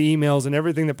breakdowns of the emails and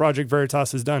everything that Project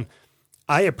Veritas has done.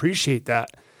 I appreciate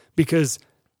that because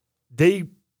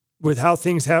with how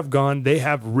things have gone, they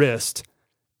have risked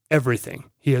everything.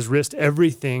 He has risked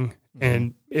everything.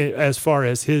 And as far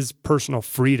as his personal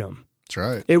freedom, that's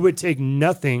right. It would take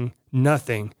nothing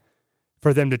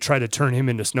for them to try to turn him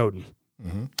into Snowden.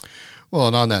 Mm-hmm. Well,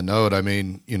 and on that note, I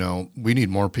mean, you know, we need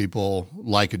more people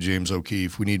like a James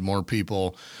O'Keefe. We need more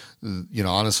people, you know,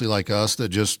 honestly like us that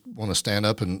just want to stand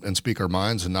up and speak our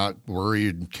minds and not worry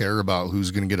and care about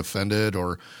who's going to get offended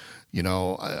or, you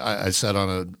know, I said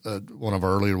on one of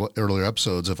our earlier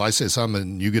episodes, if I say something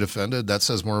and you get offended, that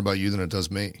says more about you than it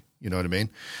does me. You know what I mean?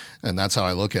 And that's how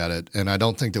I look at it. And I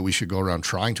don't think that we should go around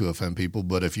trying to offend people,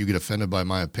 but if you get offended by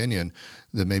my opinion,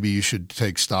 then maybe you should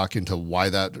take stock into why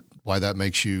that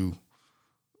makes you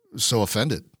so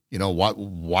offended. You know,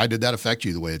 why did that affect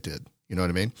you the way it did? You know what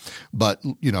I mean? But,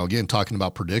 you know, again, talking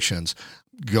about predictions,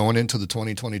 going into the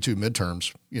 2022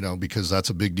 midterms, because that's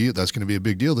a big deal. That's going to be a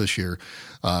big deal this year.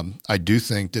 I do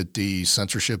think that the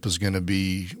censorship is going to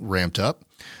be ramped up.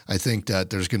 I think that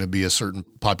there's going to be a certain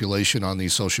population on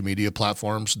these social media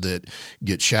platforms that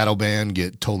get shadow banned,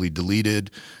 get totally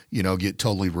deleted, get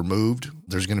totally removed.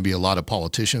 There's going to be a lot of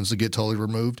politicians that get totally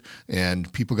removed,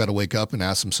 and people got to wake up and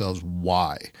ask themselves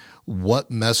why.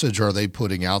 What message are they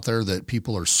putting out there that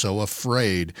people are so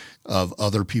afraid of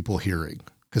other people hearing?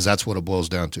 Because that's what it boils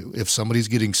down to. If somebody's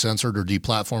getting censored or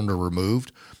deplatformed or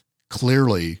removed,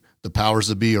 clearly the powers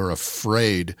that be are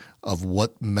afraid of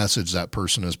what message that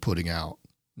person is putting out.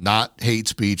 Not hate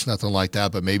speech, nothing like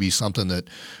that, but maybe something that,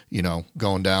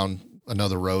 going down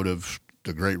another road of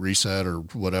the Great Reset or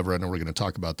whatever. I know we're going to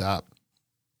talk about that.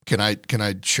 Can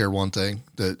I share one thing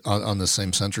that on the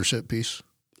same censorship piece?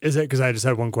 Is it because I just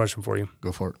had one question for you?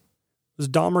 Go for it. Was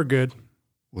Dahmer good?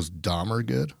 Was Dahmer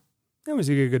good? Yeah, was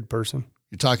he a good person?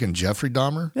 You're talking Jeffrey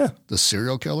Dahmer? Yeah. The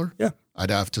serial killer? Yeah. I'd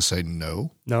have to say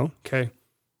no. No? Okay.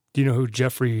 Do you know who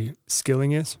Jeffrey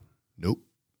Skilling is? Nope.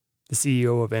 The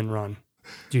CEO of Enron.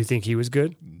 Do you think he was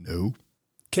good? No.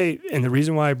 Okay, and the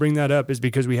reason why I bring that up is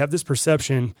because we have this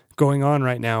perception going on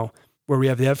right now where we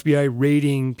have the FBI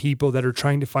raiding people that are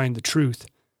trying to find the truth.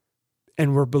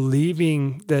 And we're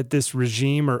believing that this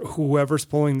regime or whoever's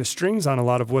pulling the strings on a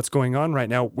lot of what's going on right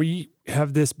now, we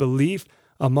have this belief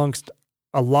amongst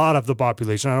a lot of the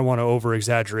population, I don't want to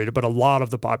over-exaggerate it, but a lot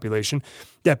of the population,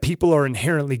 that people are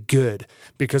inherently good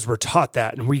because we're taught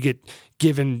that. And we get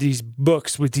given these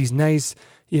books with these nice,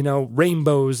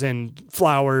 rainbows and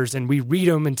flowers, and we read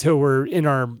them until we're in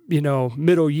our,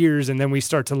 middle years, and then we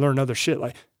start to learn other shit,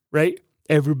 right?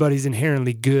 Everybody's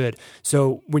inherently good.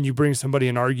 So when you bring somebody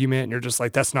an argument and you're just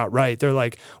like, that's not right, they're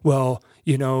like, well,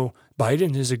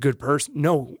 Biden is a good person.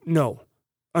 No.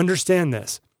 Understand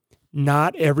this.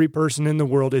 Not every person in the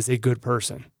world is a good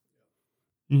person.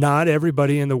 Not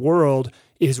everybody in the world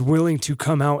is willing to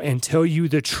come out and tell you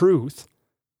the truth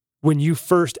when you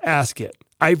first ask it.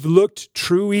 I've looked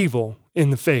true evil in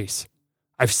the face.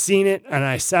 I've seen it, and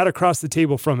I sat across the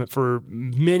table from it for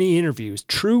many interviews.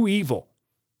 True evil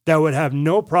that would have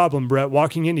no problem, Brett,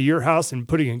 walking into your house and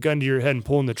putting a gun to your head and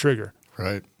pulling the trigger.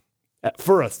 Right.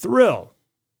 For a thrill.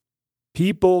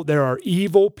 There are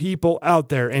evil people out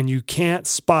there, and you can't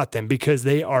spot them because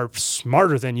they are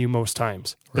smarter than you most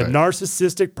times. The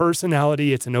narcissistic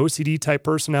personality, it's an OCD type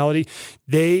personality.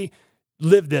 They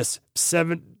live this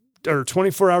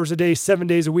 24 hours a day, 7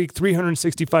 days a week,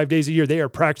 365 days a year. They are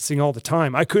practicing all the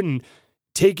time. I couldn't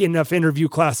take enough interview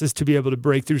classes to be able to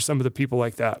break through some of the people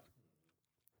like that.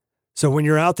 So when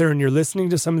you're out there and you're listening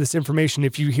to some of this information,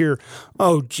 if you hear,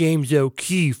 oh, James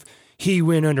O'Keefe, he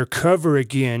went undercover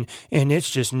again, and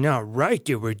it's just not right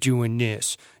that we're doing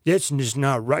this. That's just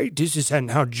not right. This is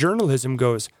how journalism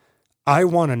goes. I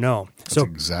want to know. That's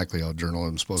exactly how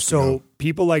journalism's supposed to go. So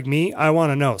people like me, I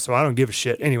want to know. So I don't give a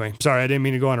shit. Anyway, sorry, I didn't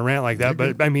mean to go on a rant like that.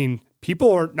 But I mean,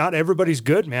 not everybody's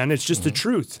good, man. It's just the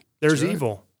truth. There's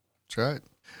evil. That's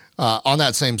right. On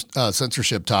that same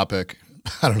censorship topic,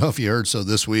 I don't know if you heard, so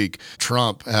this week,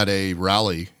 Trump had a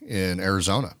rally in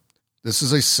Arizona. This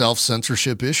is a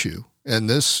self-censorship issue. And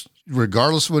this,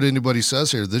 regardless of what anybody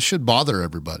says here, this should bother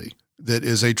everybody that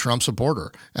is a Trump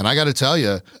supporter. And I got to tell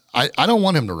you, I don't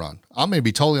want him to run. I'm going to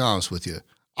be totally honest with you.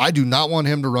 I do not want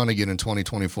him to run again in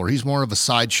 2024. He's more of a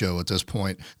sideshow at this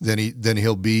point than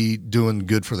he'll be doing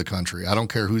good for the country. I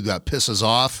don't care who that pisses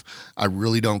off. I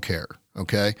really don't care.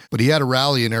 Okay. But he had a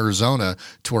rally in Arizona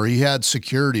to where he had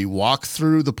security walk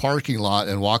through the parking lot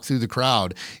and walk through the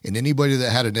crowd. And anybody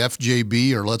that had an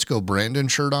FJB or Let's Go Brandon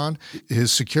shirt on,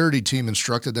 his security team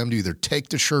instructed them to either take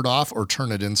the shirt off or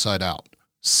turn it inside out.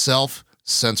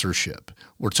 Self-censorship.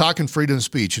 We're talking freedom of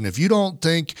speech. And if you don't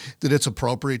think that it's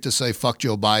appropriate to say fuck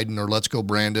Joe Biden or let's go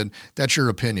Brandon, that's your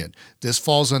opinion. This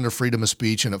falls under freedom of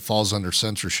speech and it falls under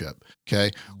censorship.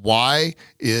 Okay. Why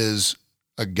is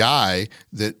a guy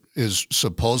that is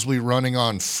supposedly running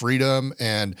on freedom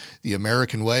and the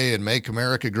American way and make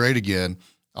America great again,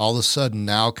 all of a sudden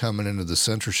now coming into the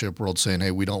censorship world saying,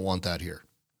 hey, we don't want that here?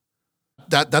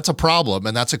 That's a problem,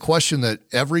 and that's a question that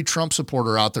every Trump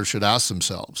supporter out there should ask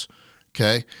themselves,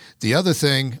 okay? The other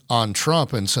thing on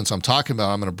Trump, and since I'm talking about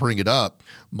it, I'm going to bring it up,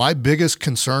 my biggest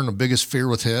concern, the biggest fear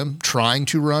with him trying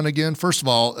to run again, first of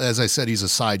all, as I said, he's a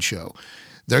sideshow.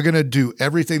 They're going to do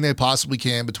everything they possibly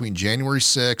can between January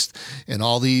 6th and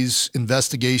all these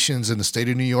investigations in the state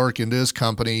of New York into his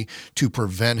company to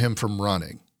prevent him from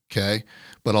running, okay?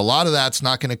 But a lot of that's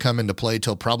not going to come into play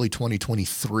till probably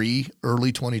 2023,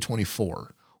 early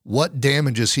 2024. What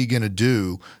damage is he going to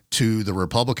do to the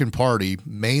Republican Party,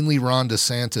 mainly Ron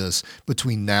DeSantis,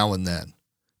 between now and then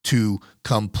to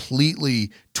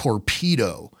completely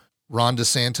torpedo Ron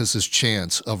DeSantis'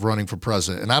 chance of running for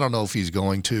president. And I don't know if he's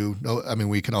going to. No, I mean,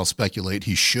 we can all speculate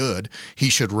he should. He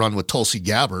should run with Tulsi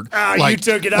Gabbard. You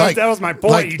took it out. That was my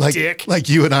point, dick. Like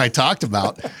you and I talked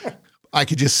about. I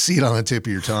could just see it on the tip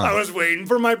of your tongue. I was waiting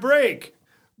for my break.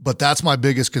 But that's my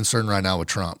biggest concern right now with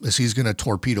Trump, is he's going to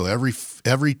torpedo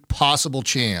every possible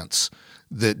chance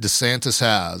that DeSantis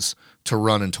has to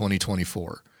run in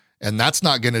 2024. And that's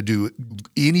not going to do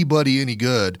anybody any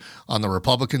good on the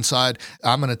Republican side.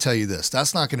 I'm going to tell you this.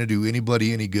 That's not going to do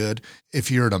anybody any good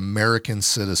if you're an American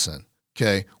citizen,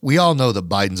 okay? We all know that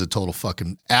Biden's a total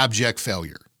fucking abject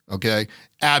failure, okay?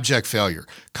 Abject failure.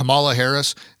 Kamala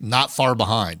Harris, not far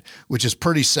behind, which is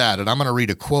pretty sad. And I'm going to read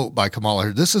a quote by Kamala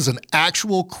Harris. This is an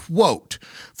actual quote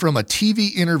from a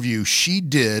TV interview she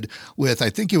did with, I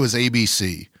think it was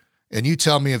ABC. And you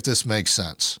tell me if this makes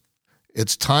sense. It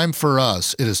is time for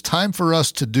us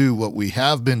to do what we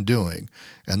have been doing,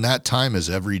 and that time is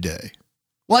every day.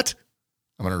 What?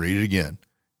 I'm going to read it again.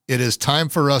 It is time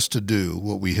for us to do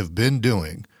what we have been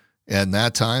doing, and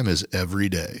that time is every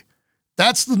day.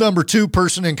 That's the number 2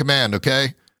 person in command,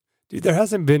 okay? Dude, there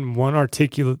hasn't been one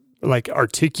articulate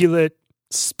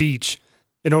speech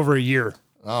in over a year.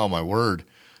 Oh, my word.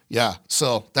 Yeah,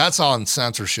 so that's on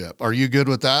censorship. Are you good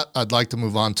with that? I'd like to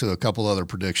move on to a couple other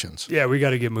predictions. Yeah, we got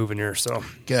to get moving here. So,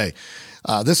 okay,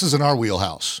 this is in our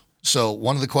wheelhouse. So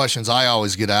one of the questions I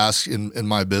always get asked in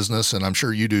my business, and I'm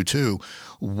sure you do too,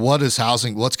 what's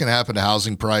going to happen to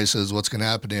housing prices? What's going to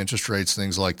happen to interest rates?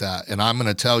 Things like that. And I'm going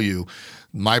to tell you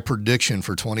my prediction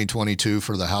for 2022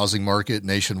 for the housing market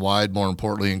nationwide, more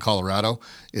importantly in Colorado,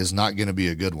 is not going to be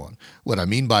a good one. What I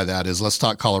mean by that is, let's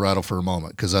talk Colorado for a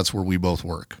moment, because that's where we both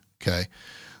work, okay?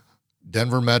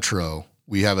 Denver Metro,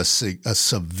 we have a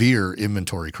severe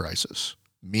inventory crisis,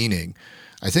 meaning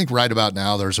I think right about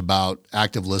now there's about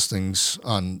active listings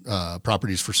on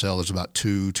properties for sale. There's about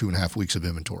 2.5 weeks of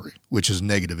inventory, which is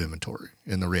negative inventory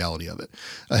in the reality of it.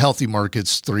 A healthy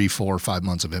market's 3, 4, 5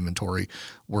 months of inventory.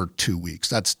 We're 2 weeks.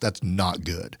 That's not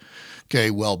good. Okay,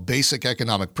 well, basic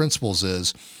economic principles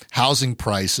is housing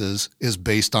prices is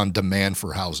based on demand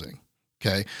for housing.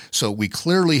 Okay, so we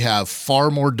clearly have far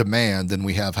more demand than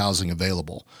we have housing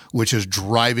available, which is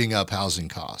driving up housing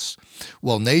costs.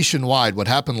 Well, nationwide, what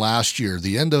happened last year,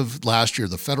 the end of last year,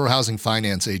 the Federal Housing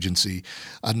Finance Agency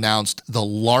announced the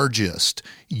largest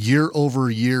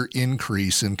year-over-year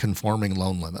increase in conforming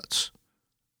loan limits.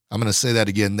 I'm going to say that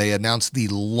again. They announced the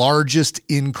largest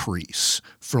increase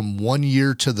from one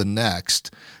year to the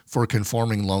next for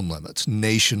conforming loan limits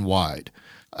nationwide.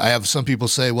 I have some people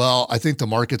say, well, I think the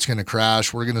market's going to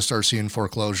crash. We're going to start seeing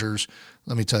foreclosures.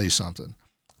 Let me tell you something.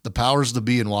 The powers that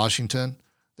be in Washington,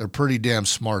 they're pretty damn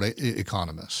smart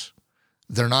economists.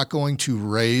 They're not going to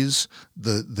raise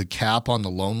the cap on the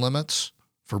loan limits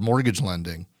for mortgage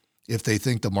lending if they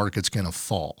think the market's going to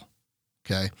fall,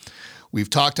 okay? We've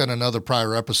talked on another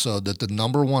prior episode that the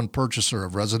number 1 purchaser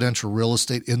of residential real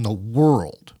estate in the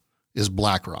world is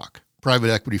BlackRock, private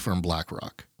equity firm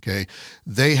BlackRock. Okay,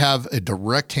 they have a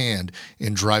direct hand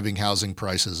in driving housing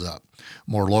prices up.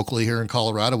 More locally here in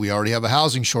Colorado, we already have a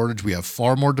housing shortage. We have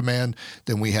far more demand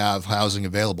than we have housing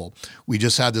available. We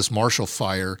just had this Marshall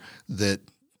fire that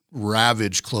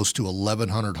ravaged close to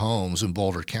 1,100 homes in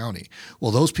Boulder County.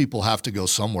 Well, those people have to go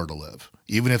somewhere to live.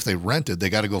 Even if they rented, they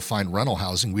got to go find rental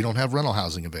housing. We don't have rental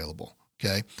housing available.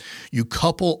 Okay, you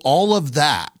couple all of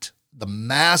that, the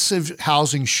massive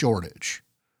housing shortage,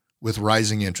 with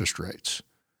rising interest rates.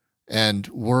 And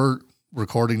we're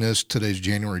recording this, today's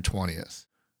January 20th.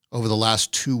 Over the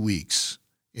last 2 weeks,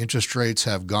 interest rates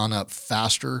have gone up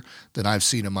faster than I've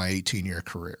seen in my 18-year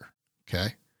career,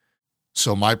 okay?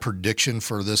 So my prediction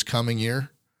for this coming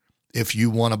year, if you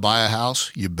want to buy a house,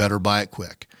 you better buy it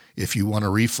quick. If you want to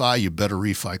refi, you better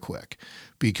refi quick,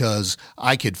 because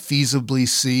I could feasibly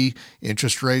see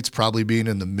interest rates probably being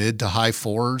in the mid to high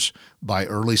 4s by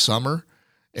early summer.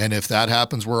 And if that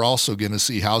happens, we're also going to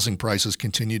see housing prices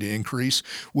continue to increase,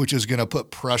 which is going to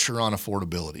put pressure on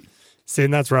affordability. See,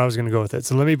 and that's where I was going to go with it.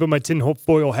 So let me put my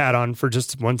tinfoil hat on for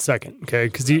just 1 second, okay?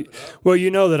 Because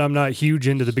you know that I'm not huge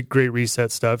into the big Great Reset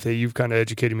stuff. That you've kind of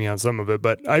educated me on some of it,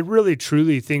 but I really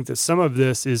truly think that some of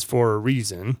this is for a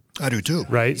reason. I do too.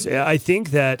 Right? So I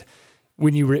think that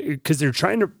when because they're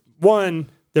trying to,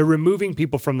 they're removing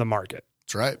people from the market.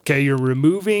 That's right. Okay, you're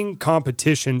removing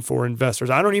competition for investors.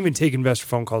 I don't even take investor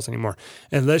phone calls anymore.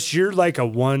 Unless you're like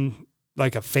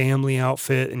a family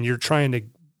outfit and you're trying to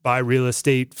buy real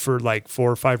estate for like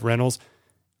 4 or 5 rentals,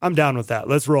 I'm down with that.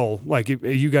 Let's roll. Like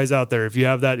you guys out there, if you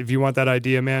have that, if you want that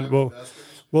idea, man,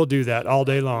 we'll do that all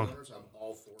day long.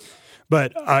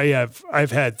 But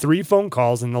I've had 3 phone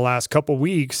calls in the last couple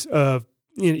weeks of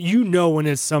you know when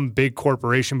it's some big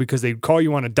corporation because they call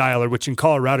you on a dialer, which in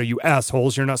Colorado, you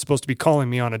assholes, you're not supposed to be calling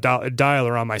me on a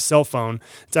dialer on my cell phone.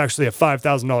 It's actually a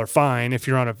 $5,000 fine if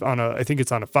you're on a I think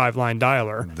it's on a 5-line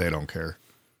dialer. They don't care.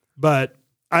 But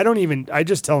I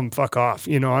just tell them fuck off.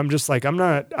 I'm just like,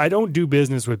 I don't do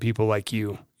business with people like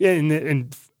you.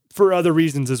 And for other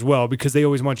reasons as well, because they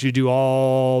always want you to do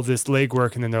all this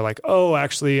legwork. And then they're like, oh,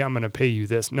 actually, I'm going to pay you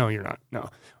this. No, you're not. No,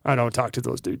 I don't talk to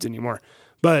those dudes anymore.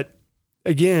 But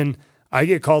again, I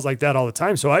get calls like that all the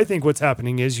time. So I think what's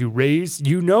happening is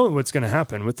you know what's going to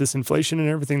happen with this inflation and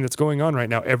everything that's going on right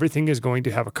now. Everything is going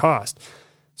to have a cost.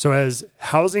 So as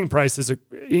housing prices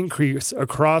increase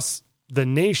across the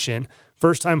nation,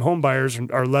 first-time home buyers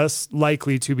are less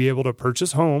likely to be able to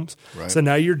purchase homes. Right. So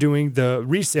now you're doing the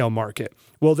resale market.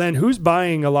 Well, then who's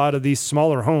buying a lot of these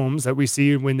smaller homes that we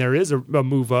see when there is a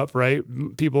move up, right?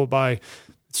 People buy,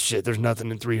 there's nothing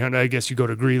in 300. I guess you go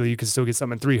to Greeley, you can still get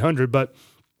something in 300. But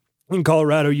in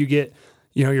Colorado, you get,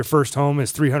 your first home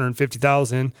is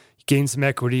 $350,000. You gain some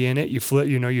equity in it. You flip,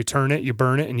 you turn it, you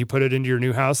burn it, and you put it into your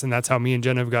new house. And that's how me and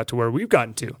Jen have got to where we've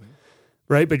gotten to. Mm-hmm.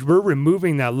 Right. But we're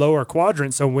removing that lower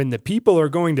quadrant. So when the people are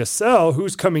going to sell,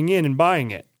 who's coming in and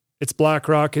buying it? It's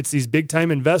BlackRock. It's these big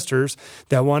time investors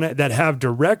that have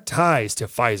direct ties to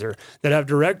Pfizer, that have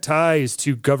direct ties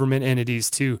to government entities,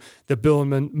 to the Bill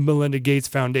and Melinda Gates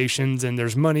foundations. And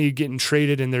there's money getting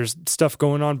traded and there's stuff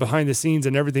going on behind the scenes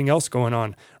and everything else going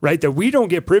on, right? That we don't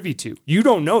get privy to. You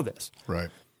don't know this.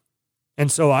 Right.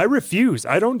 And so I refuse.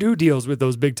 I don't do deals with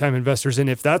those big time investors. And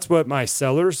if that's what my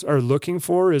sellers are looking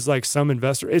for is like some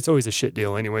investor, it's always a shit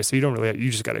deal anyway. So you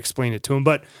just got to explain it to them.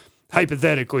 But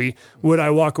hypothetically, would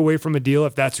I walk away from a deal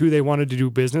if that's who they wanted to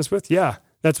do business with? Yeah,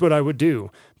 that's what I would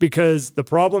do. Because the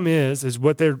problem is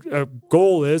what their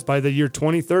goal is by the year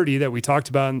 2030 that we talked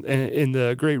about in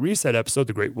the Great Reset episode,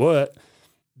 The Great What,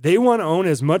 they want to own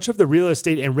as much of the real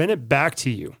estate and rent it back to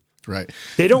you. Right.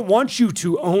 They don't want you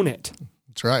to own it.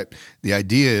 That's right. The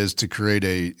idea is to create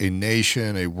a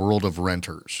nation, a world of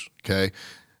renters, okay?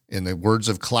 In the words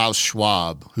of Klaus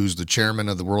Schwab, who's the chairman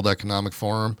of the World Economic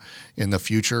Forum, in the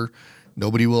future,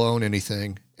 nobody will own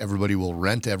anything, everybody will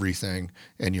rent everything,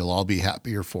 and you'll all be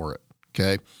happier for it,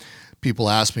 okay? People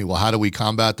ask me, well, how do we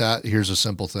combat that? Here's a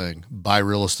simple thing. Buy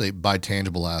real estate, buy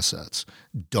tangible assets.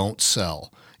 Don't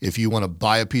sell. If you want to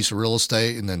buy a piece of real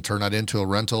estate and then turn that into a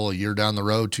rental a year down the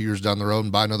road, 2 years down the road,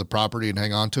 and buy another property and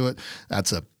hang on to it,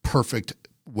 that's a perfect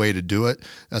way to do it.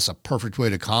 That's a perfect way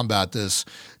to combat this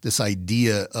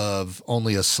idea of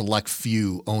only a select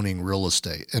few owning real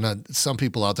estate. And some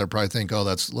people out there probably think, oh,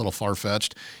 that's a little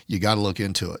far-fetched. You got to look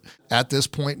into it. At this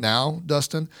point now,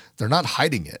 Dustin, they're not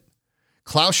hiding it.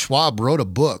 Klaus Schwab wrote a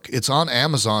book. It's on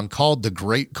Amazon called The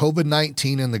Great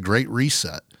COVID-19 and the Great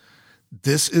Reset.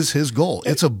 This is his goal.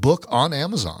 It's a book on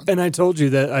Amazon. And I told you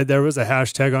that there was a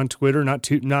hashtag on Twitter,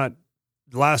 not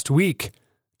last week,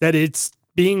 that it's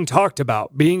being talked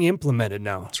about, being implemented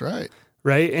now. That's right.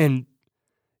 Right. And,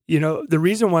 the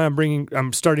reason why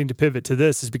I'm starting to pivot to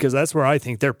this is because that's where I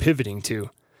think they're pivoting to.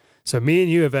 So me and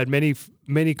you have had many,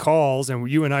 many calls, and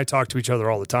you and I talk to each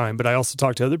other all the time, but I also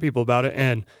talk to other people about it.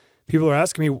 And people are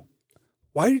asking me,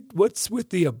 what's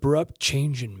with the abrupt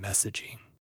change in messaging?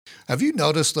 Have you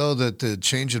noticed, though, that the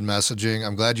change in messaging,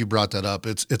 I'm glad you brought that up.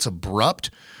 It's abrupt,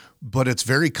 but it's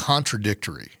very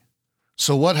contradictory.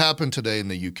 So what happened today in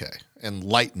the UK?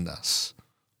 Enlighten us.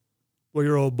 Well,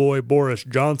 your old boy, Boris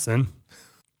Johnson,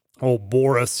 old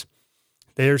Boris,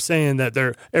 they're saying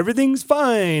that everything's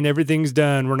fine, everything's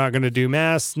done. We're not going to do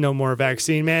masks, no more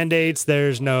vaccine mandates.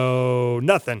 There's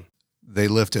nothing. They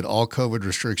lifted all COVID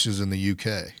restrictions in the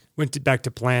UK. Went back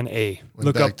to Plan A.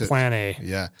 Look up Plan A.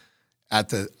 Yeah. At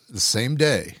the same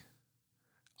day,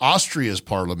 Austria's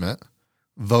parliament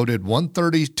voted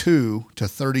 132 to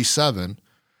 37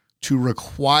 to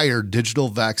require digital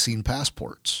vaccine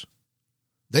passports.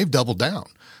 They've doubled down.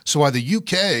 So while the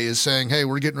UK is saying, hey,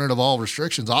 we're getting rid of all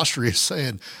restrictions, Austria is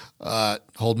saying,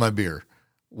 hold my beer.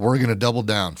 We're going to double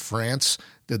down. France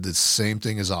did the same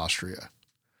thing as Austria.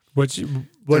 What do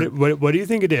you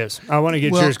think it is? I want to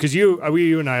get yours because you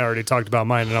and I already talked about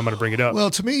mine, and I'm going to bring it up. Well,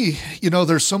 to me,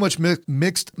 there's so much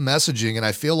mixed messaging, and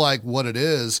I feel like what it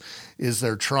is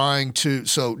they're trying to.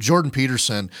 So Jordan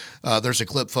Peterson, there's a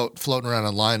clip floating around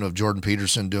online of Jordan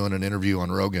Peterson doing an interview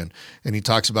on Rogan, and he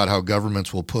talks about how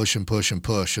governments will push and push and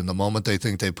push, and the moment they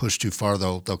think they push too far,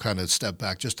 they'll kind of step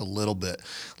back just a little bit,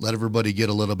 let everybody get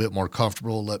a little bit more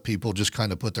comfortable, let people just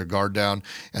kind of put their guard down,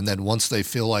 and then once they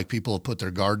feel like people have put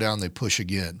their guard down, they push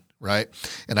again, right?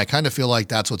 And I kind of feel like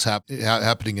that's what's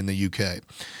happening in the UK.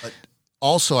 But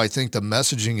also, I think the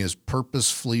messaging is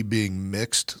purposefully being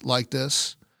mixed like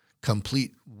this,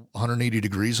 complete 180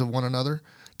 degrees of one another,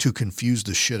 to confuse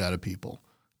the shit out of people,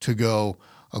 to go,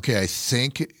 okay, I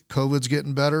think COVID's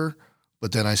getting better,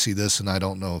 but then I see this and I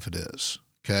don't know if it is.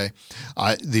 Okay.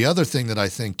 The other thing that I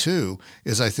think too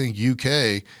is I think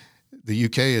the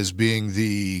UK is being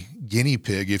the guinea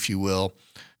pig, if you will.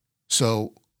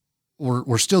 So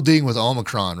we're still dealing with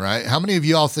Omicron, right? How many of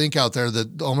y'all think out there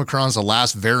that Omicron's the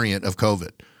last variant of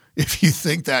COVID? If you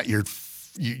think that,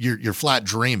 you're flat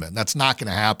dreaming. That's not going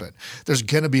to happen. There's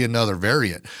going to be another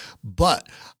variant. But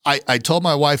I told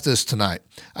my wife this tonight.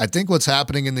 I think what's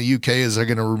happening in the UK is they're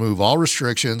going to remove all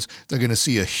restrictions. They're going to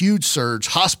see a huge surge.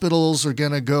 Hospitals are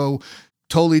going to go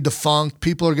totally defunct.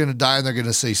 People are going to die, and they're going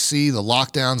to say, see, the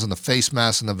lockdowns and the face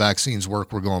masks and the vaccines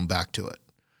work. We're going back to it.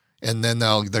 And then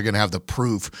they're going to have the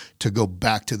proof to go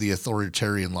back to the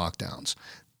authoritarian lockdowns.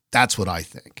 That's what I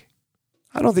think.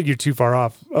 I don't think you're too far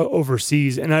off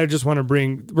overseas. And I just want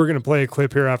to we're going to play a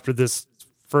clip here after this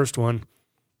first one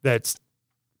that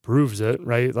proves it,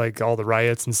 right? Like all the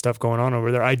riots and stuff going on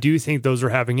over there. I do think those are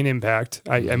having an impact.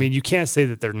 I mean, you can't say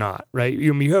that they're not, right?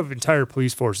 You have entire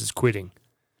police forces quitting.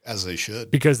 As they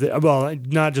should. Because,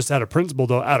 not just out of principle,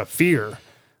 though, out of fear.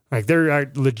 Like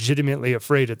they're legitimately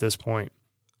afraid at this point.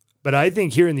 But I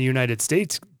think here in the United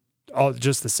States, all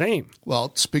just the same.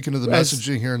 Well, speaking of the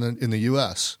messaging here in the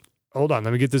U.S., hold on,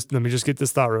 let me just get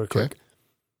this thought real quick.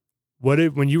 Okay.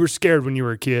 When you were scared when you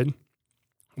were a kid,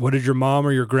 what did your mom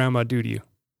or your grandma do to you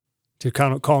to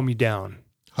kind of calm you down?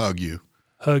 Hug you.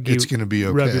 It's going to be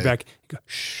okay. Rub your back. Go,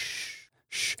 shh,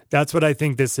 shh. That's what I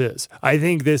think this is. I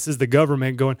think this is the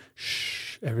government going,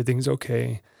 shh, everything's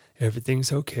okay.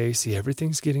 Everything's okay. See,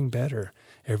 everything's getting better.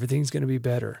 Everything's going to be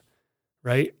better.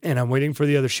 Right? And I'm waiting for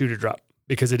the other shoe to drop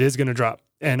because it is going to drop.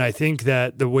 And I think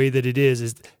that the way that it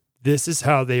is this is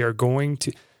how they are going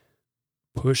to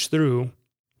push through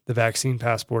the vaccine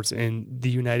passports in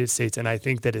the United States. And I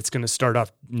think that it's going to start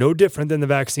off no different than the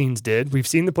vaccines did. We've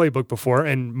seen the playbook before,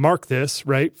 and mark this,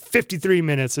 right? 53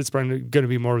 minutes. It's probably going to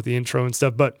be more with the intro and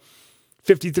stuff, but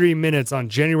 53 minutes on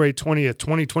January 20th,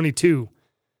 2022.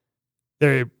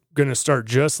 They're going to start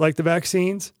just like the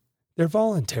vaccines. They're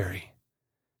voluntary.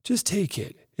 Just take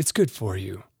it. It's good for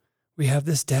you. We have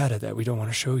this data that we don't want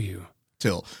to show you.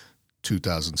 Till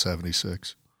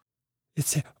 2076.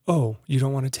 You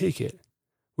don't want to take it.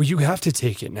 Well, you have to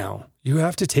take it now. You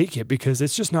have to take it because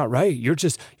it's just not right.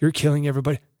 You're killing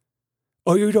everybody.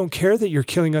 Oh, you don't care that you're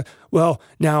killing well,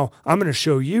 now I'm going to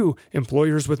show you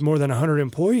employers with more than 100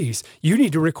 employees. You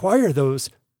need to require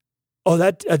those. Oh,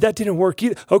 that didn't work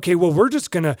either. Okay, well, we're just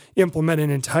going to implement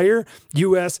an entire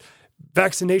U.S.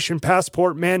 vaccination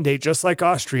passport mandate, just like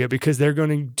Austria, because they're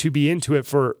going to be into it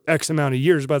for X amount of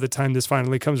years by the time this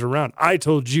finally comes around. I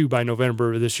told you by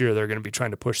November of this year, they're going to be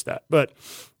trying to push that, but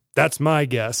that's my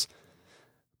guess.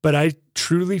 But I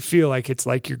truly feel like it's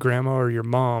like your grandma or your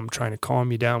mom trying to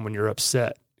calm you down when you're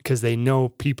upset because they know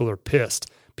people are pissed.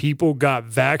 People got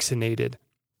vaccinated.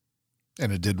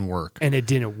 And it didn't work.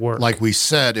 Like we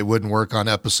said, it wouldn't work on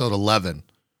episode 11.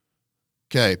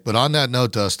 Okay, but on that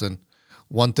note, Dustin,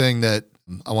 one thing that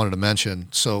I wanted to mention.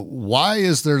 So why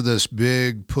is there this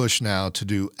big push now to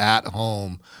do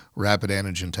at-home rapid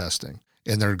antigen testing?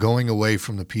 And they're going away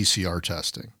from the PCR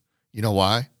testing. You know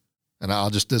why?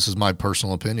 And this is my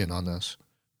personal opinion on this.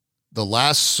 The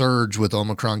last surge with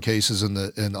Omicron cases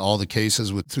and all the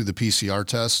cases through the PCR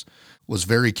tests was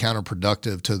very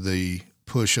counterproductive to the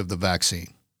push of the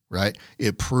vaccine, right?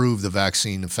 It proved the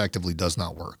vaccine effectively does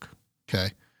not work,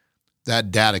 okay?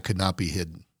 That data could not be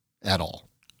hidden at all.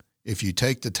 If you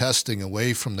take the testing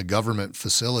away from the government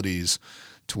facilities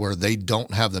to where they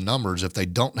don't have the numbers, if they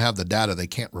don't have the data, they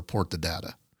can't report the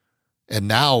data. And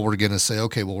now we're going to say,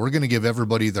 okay, well, we're going to give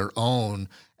everybody their own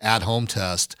at-home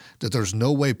test that there's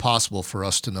no way possible for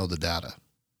us to know the data.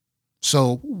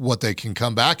 So what they can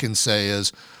come back and say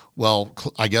is, well,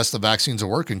 I guess the vaccines are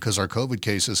working because our COVID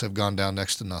cases have gone down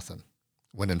next to nothing.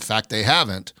 When in fact they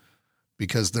haven't,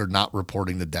 because they're not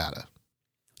reporting the data.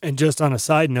 And just on a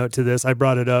side note to this, I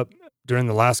brought it up during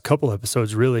the last couple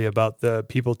episodes really about the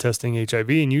people testing HIV,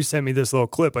 and you sent me this little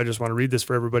clip. I just want to read this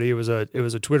for everybody. It was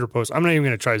a Twitter post. I'm not even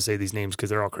going to try to say these names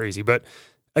because they're all crazy. But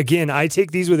again, I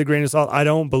take these with a grain of salt. I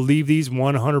don't believe these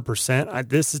 100%.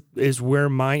 This is where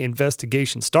my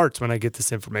investigation starts when I get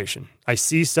this information. I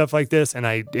see stuff like this, and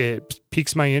it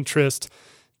piques my interest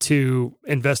to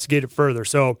investigate it further.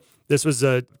 So this was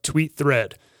a tweet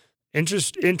thread.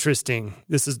 Interesting.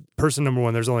 This is person number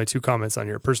one. There's only 2 comments on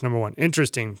here. Person number one.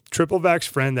 Interesting. Triple vax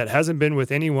friend that hasn't been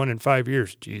with anyone in 5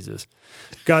 years. Jesus.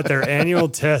 Got their annual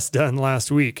test done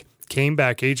last week. Came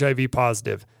back HIV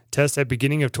positive. Test at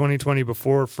beginning of 2020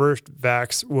 before first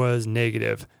vax was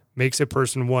negative. Makes a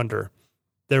person wonder.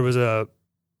 There was a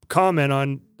comment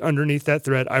underneath that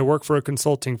thread, I work for a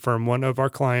consulting firm. One of our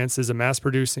clients is mass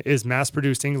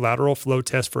producing lateral flow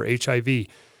test for HIV,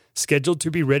 scheduled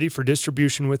to be ready for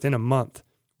distribution within a month.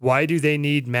 Why do they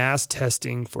need mass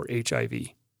testing for HIV?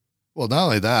 Well, not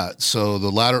only that, so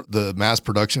the mass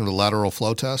production of the lateral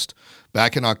flow test,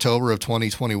 back in October of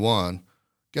 2021,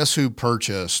 guess who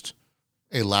purchased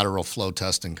a lateral flow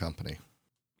testing company?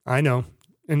 I know.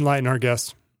 Enlighten our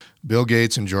guests. Bill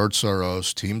Gates and George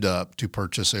Soros teamed up to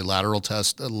purchase a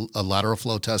lateral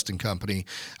flow testing company.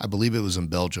 I believe it was in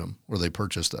Belgium where they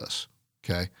purchased this.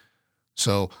 Okay.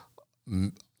 So,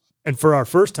 and for our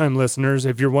first-time listeners,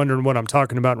 if you're wondering what I'm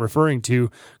talking about and referring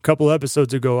to, a couple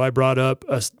episodes ago, I brought up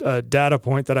a data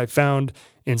point that I found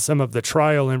in some of the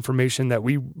trial information that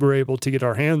we were able to get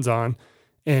our hands on,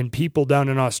 and people down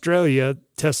in Australia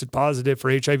tested positive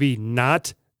for HIV,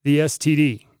 not the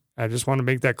STD. I just want to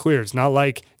make that clear. It's not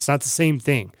the same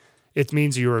thing. It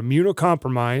means you're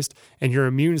immunocompromised and your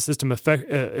immune system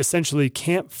essentially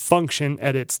can't function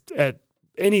at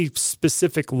any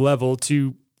specific level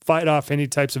to fight off any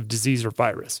types of disease or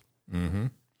virus. Mm-hmm.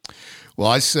 Well,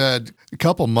 I said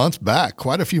quite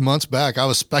a few months back, I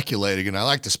was speculating, and I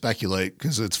like to speculate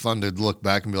because it's fun to look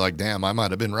back and be like, damn, I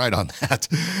might have been right on that.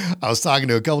 I was talking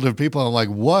to a couple different people, and I'm like,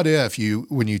 what if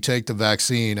when you take the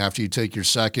vaccine, after you take your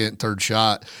second, third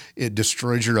shot, it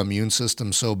destroys your immune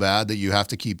system so bad that you have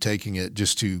to keep taking it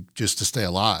just to stay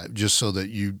alive, just so that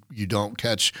you don't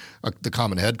catch the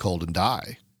common head cold and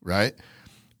die, right?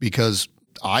 Because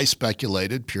I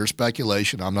speculated, pure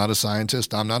speculation. I'm not a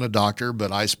scientist. I'm not a doctor,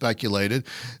 but I speculated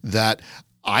that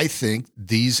I think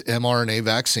these mRNA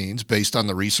vaccines, based on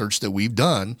the research that we've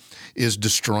done, is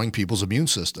destroying people's immune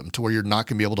system to where you're not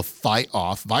going to be able to fight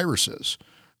off viruses,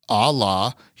 a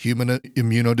la human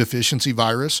immunodeficiency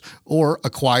virus or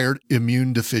acquired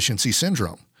immune deficiency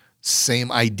syndrome.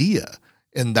 Same idea.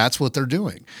 And that's what they're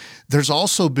doing. There's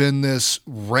also been this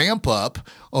ramp up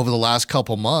over the last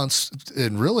couple months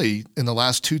and really in the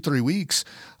last 2-3 weeks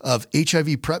of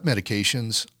HIV PrEP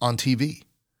medications on TV.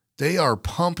 They are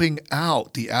pumping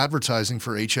out the advertising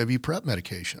for HIV PrEP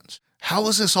medications. How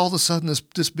is this all of a sudden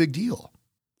this big deal?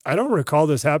 I don't recall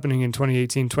this happening in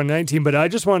 2018, 2019, but I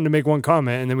just wanted to make one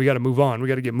comment and then we got to move on. We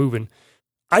got to get moving.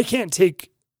 I can't take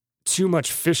too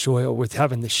much fish oil with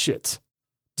having the shits.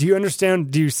 Do you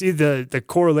understand? Do you see the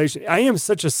correlation? I am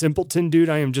such a simpleton, dude.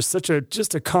 I am just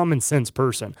a common sense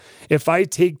person. If I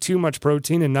take too much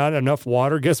protein and not enough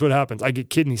water, guess what happens? I get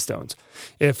kidney stones.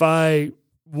 If I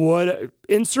would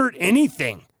insert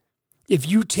anything, if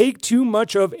you take too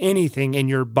much of anything and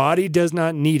your body does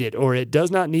not need it or it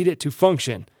does not need it to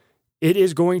function, it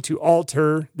is going to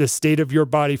alter the state of your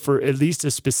body for at least a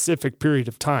specific period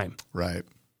of time. Right.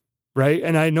 Right.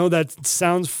 And I know that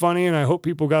sounds funny and I hope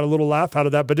people got a little laugh out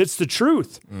of that, but it's the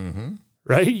truth. Mm-hmm.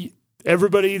 Right.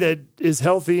 Everybody that is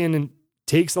healthy and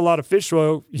takes a lot of fish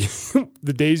oil,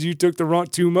 the days you took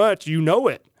too much, you know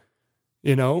it,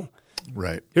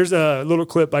 Right. Here's a little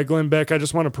clip by Glenn Beck. I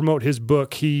just want to promote his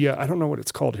book. I don't know what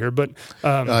it's called here, but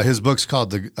his book's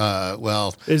called Is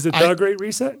it The Great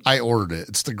Reset? I ordered it.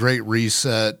 It's The Great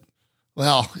Reset.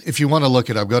 Well, if you want to look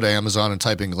it up, go to Amazon and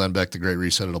type in Glenn Beck, The Great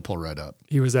Reset. It'll pull right up.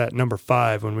 He was at number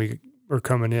 5 when we were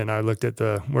coming in. I looked at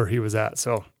where he was at.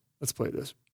 So let's play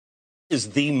this.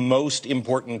 Is the most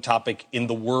important topic in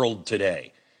the world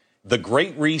today. The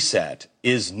Great Reset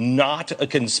is not a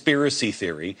conspiracy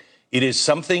theory. It is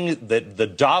something that the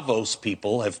Davos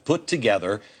people have put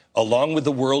together along with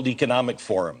the World Economic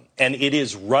Forum. And it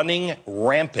is running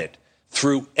rampant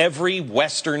through every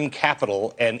Western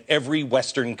capital and every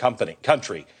Western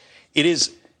country. It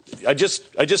is, I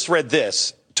just read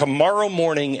this. Tomorrow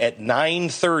morning at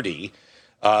 9:30,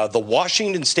 the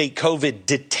Washington State COVID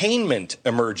detainment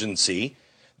emergency,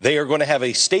 they are going to have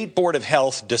a State Board of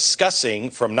Health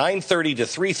discussing from 9:30 to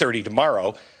 3:30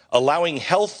 tomorrow, allowing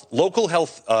local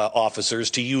health officers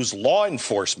to use law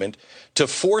enforcement to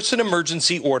force an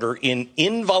emergency order in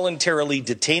involuntarily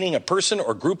detaining a person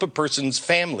or group of persons'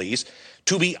 families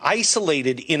to be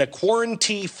isolated in a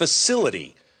quarantine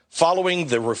facility following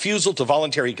the refusal to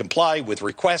voluntarily comply with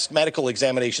requests, medical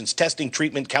examinations, testing,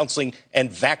 treatment, counseling,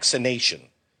 and vaccination.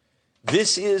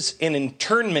 This is an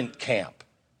internment camp.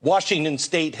 Washington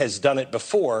State has done it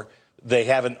before. They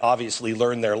haven't obviously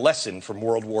learned their lesson from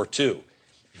World War II.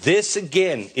 This,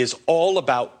 again, is all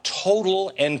about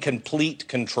total and complete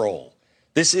control.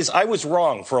 I was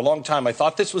wrong for a long time. I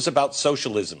thought this was about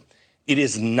socialism. It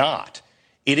is not.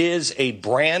 It is a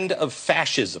brand of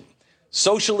fascism.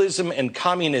 Socialism and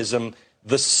communism,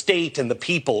 the state and the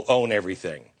people own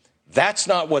everything. That's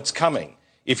not what's coming.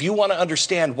 If you want to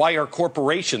understand why our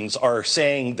corporations are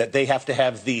saying that they have to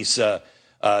have these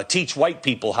teach white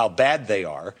people how bad they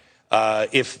are,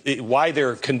 why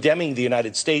they're condemning the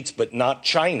United States but not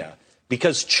China,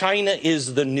 because China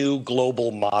is the new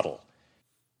global model.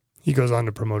 He goes on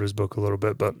to promote his book a little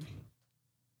bit, but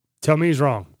tell me he's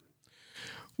wrong.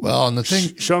 Well, and the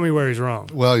thing, show me where he's wrong.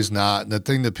 Well, he's not. The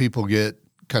thing that people get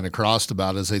kind of crossed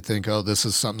about is they think, oh, this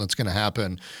is something that's going to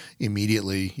happen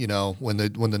immediately. You know, when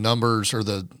the numbers, or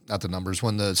not the numbers,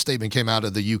 when the statement came out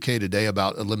of the UK today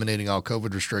about eliminating all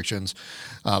COVID restrictions,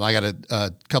 I got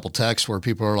a couple texts where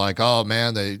people are like, oh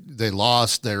man, they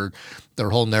lost, their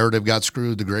whole narrative got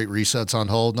screwed, the Great Reset's on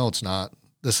hold. No, it's not.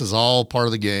 This is all part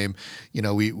of the game. You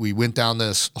know, we went down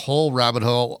this whole rabbit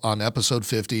hole on episode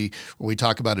 50 where we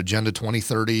talk about Agenda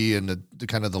 2030 and the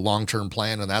kind of the long-term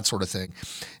plan and that sort of thing.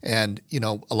 And, you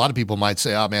know, a lot of people might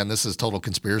say, oh man, this is total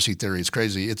conspiracy theory. It's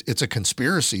crazy. It's a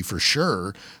conspiracy for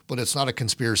sure, but it's not a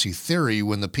conspiracy theory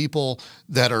when the people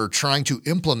that are trying to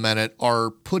implement it are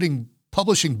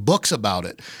publishing books about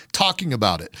it, talking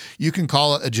about it. You can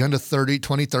call it Agenda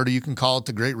 2030. You can call it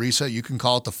the Great Reset. You can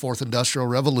call it the Fourth Industrial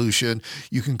Revolution.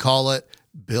 You can call it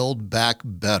Build Back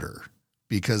Better,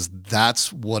 because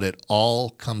that's what it all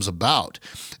comes about.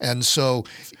 And so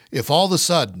if all of a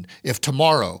sudden, if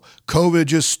tomorrow COVID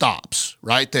just stops,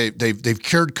 right? They've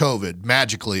cured COVID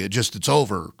magically. It's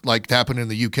over, like it happened in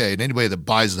the UK. And anybody that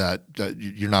buys that,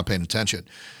 you're not paying attention.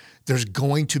 There's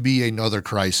going to be another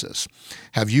crisis.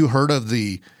 Have you heard of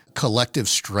the Collective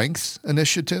Strength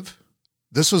Initiative?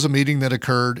 This was a meeting that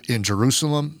occurred in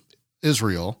Jerusalem,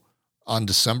 Israel, on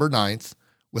December 9th,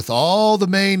 with all the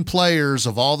main players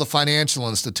of all the financial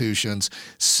institutions,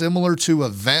 similar to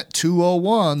Event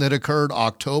 201 that occurred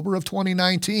October of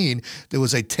 2019. There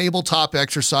was a tabletop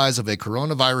exercise of a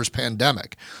coronavirus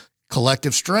pandemic.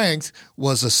 Collective Strength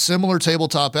was a similar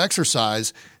tabletop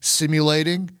exercise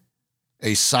simulating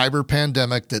a cyber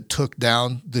pandemic that took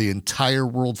down the entire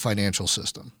world financial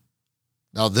system.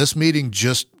 Now, this meeting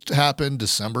just happened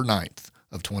December 9th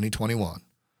of 2021.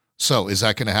 So is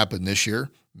that going to happen this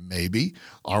year? Maybe.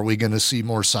 Are we going to see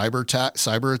more cyber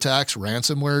attacks,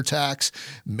 ransomware attacks,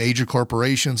 major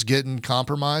corporations getting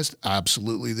compromised?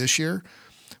 Absolutely this year.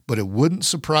 But it wouldn't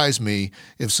surprise me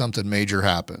if something major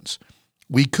happens.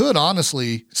 We could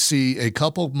honestly see a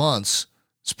couple months,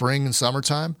 spring and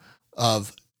summertime,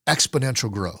 of exponential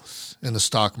growth in the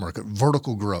stock market,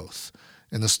 vertical growth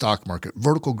in the stock market,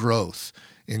 vertical growth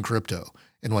in crypto.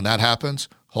 And when that happens,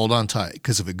 hold on tight,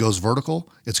 because if it goes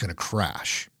vertical, it's going to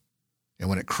crash. And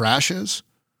when it crashes,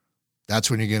 that's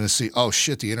when you're going to see, oh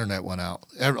shit, the internet went out.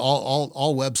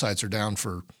 All websites are down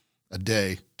for a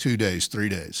day, 2 days, 3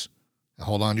 days. And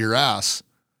hold on to your ass,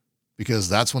 because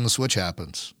that's when the switch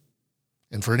happens.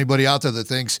 And for anybody out there that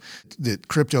thinks that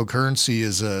cryptocurrency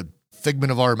is a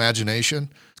figment of our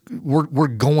imagination, we're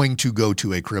going to go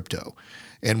to a crypto.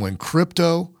 And when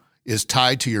crypto is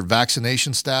tied to your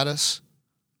vaccination status,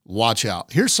 watch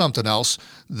out. Here's something else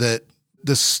that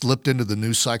this slipped into the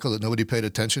news cycle that nobody paid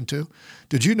attention to.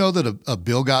 Did you know that a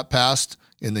bill got passed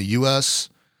in the U.S.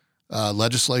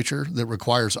 legislature that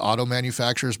requires auto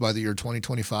manufacturers by the year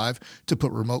 2025 to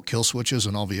put remote kill switches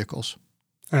in all vehicles?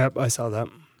 Yep, I saw that.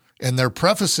 And they're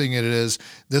prefacing it as,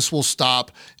 this will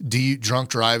stop drunk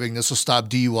driving, this will stop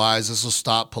DUIs, this will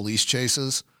stop police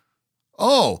chases.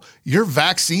 Oh, your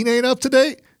vaccine ain't up to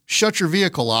date? Shut your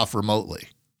vehicle off remotely.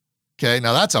 Okay,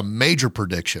 now that's a major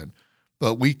prediction,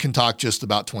 but we can talk just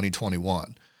about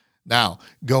 2021. Now,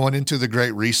 going into the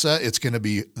Great Reset, it's going to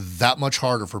be that much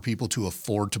harder for people to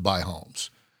afford to buy homes.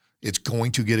 It's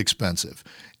going to get expensive.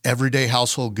 Everyday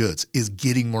household goods is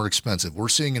getting more expensive. We're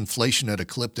seeing inflation at a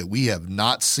clip that we have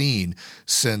not seen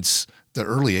since the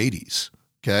early 80s.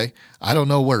 Okay. I don't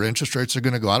know where interest rates are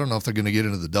going to go. I don't know if they're going to get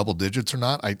into the double digits or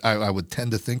not. I would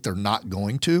tend to think they're not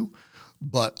going to.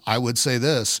 But I would say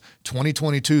this,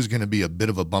 2022 is going to be a bit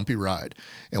of a bumpy ride.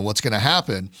 And what's going to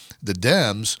happen, the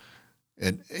Dems,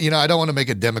 and, you know, I don't want to make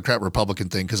a Democrat-Republican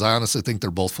thing because I honestly think they're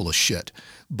both full of shit.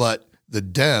 But the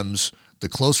Dems, the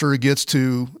closer it gets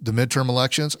to the midterm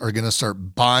elections, are going to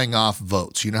start buying off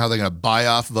votes. You know how they're going to buy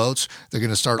off votes? They're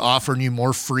going to start offering you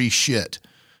more free shit.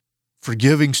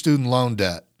 Forgiving student loan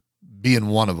debt being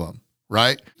one of them,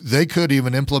 right? They could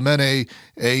even implement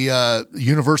a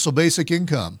universal basic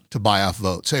income to buy off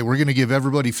votes. Hey, we're going to give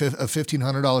everybody a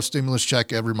 $1,500 stimulus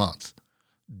check every month.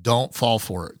 Don't fall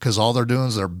for it, because all they're doing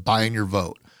is they're buying your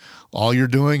vote. All you're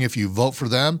doing if you vote for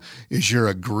them is you're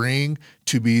agreeing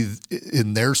to be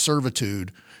in their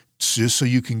servitude just so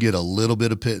you can get a little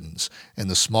bit of pittance. And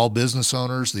the small business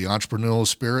owners, the entrepreneurial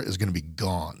spirit is going to be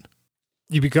gone.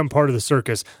 You become part of the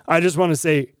circus. I just want to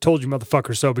say, told you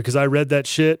motherfucker so, because I read that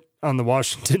shit on the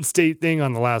Washington State thing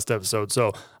on the last episode.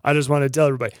 So I just want to tell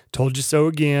everybody, told you so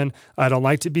again. I don't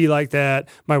like to be like that.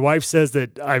 My wife says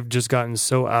that I've just gotten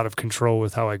so out of control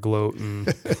with how I gloat. And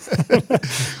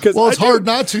well, it's hard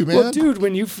not to, man. Well, dude,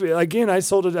 when you, again, I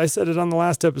said it on the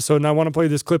last episode, and I want to play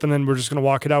this clip, and then we're just going to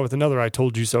walk it out with another I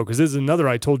told you so, because this is another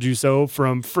I told you so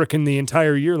from frickin' the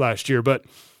entire year last year. But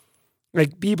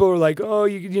like, people are like, oh,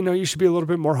 you should be a little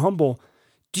bit more humble.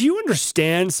 Do you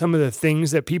understand some of the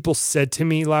things that people said to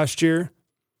me last year?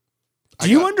 Do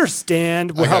you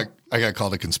understand? I got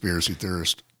called a conspiracy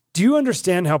theorist. Do you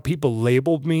understand how people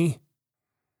labeled me?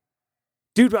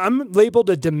 Dude, I'm labeled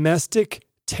a domestic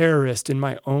terrorist in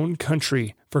my own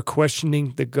country for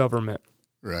questioning the government.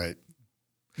 Right.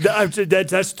 That's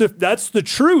the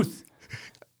truth.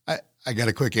 I got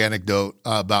a quick anecdote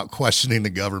about questioning the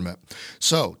government.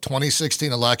 So,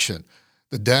 2016 election,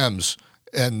 the Dems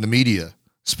and the media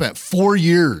spent 4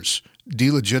 years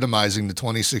delegitimizing the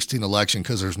 2016 election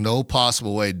because there's no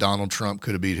possible way Donald Trump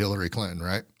could have beat Hillary Clinton,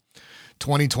 right?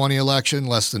 2020 election,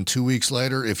 less than 2 weeks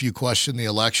later, if you question the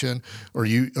election or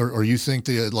you think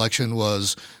the election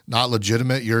was not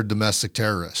legitimate, you're a domestic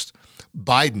terrorist.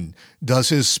 Biden does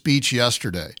his speech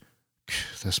yesterday.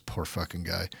 This poor fucking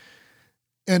guy.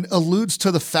 And alludes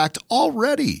to the fact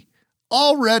already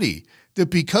that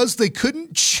because they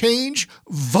couldn't change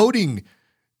voting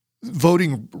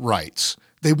rights,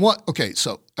 they want, okay,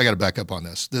 so I got to back up on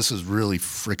this. This is really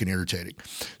freaking irritating.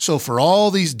 So for all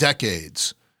these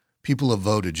decades, people have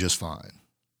voted just fine,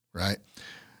 right?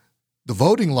 The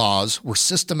voting laws were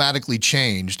systematically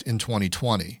changed in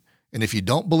 2020. And if you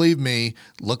don't believe me,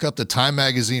 look up the Time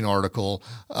Magazine article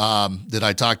that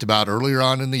I talked about earlier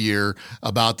on in the year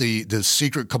about the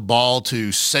secret cabal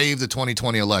to save the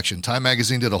 2020 election. Time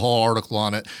Magazine did a whole article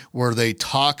on it where they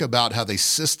talk about how they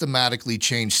systematically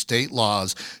changed state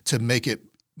laws to make it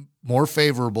more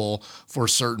favorable for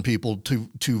certain people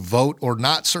to vote, or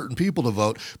not certain people to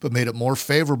vote, but made it more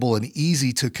favorable and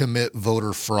easy to commit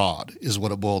voter fraud is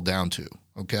what it boiled down to,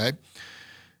 okay?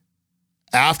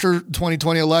 After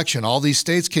 2020 election, all these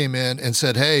states came in and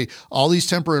said, hey, all these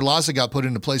temporary laws that got put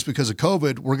into place because of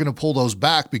COVID, we're going to pull those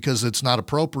back because it's not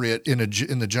appropriate in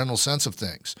the general sense of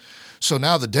things. So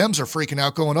now the Dems are freaking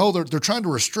out going, oh, they're trying to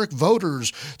restrict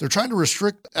voters. They're trying to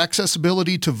restrict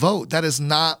accessibility to vote. That is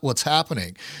not what's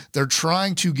happening. They're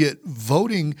trying to get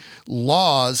voting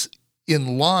laws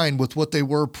in line with what they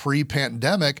were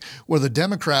pre-pandemic, where the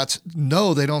Democrats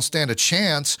know they don't stand a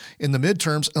chance in the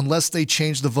midterms unless they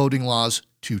change the voting laws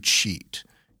to cheat.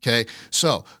 Okay,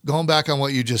 so going back on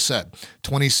what you just said,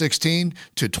 2016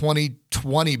 to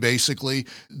 2020, basically,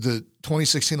 the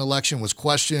 2016 election was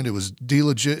questioned. It was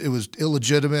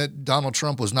illegitimate. Donald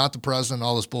Trump was not the president,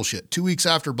 all this bullshit. 2 weeks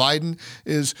after Biden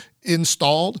is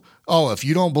installed, oh, if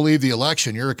you don't believe the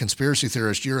election, you're a conspiracy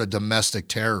theorist, you're a domestic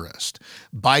terrorist.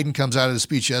 Biden comes out of the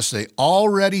speech yesterday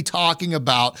already talking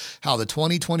about how the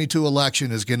 2022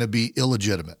 election is going to be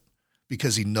illegitimate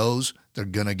because he knows they're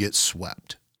going to get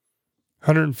swept.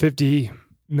 150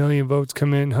 million votes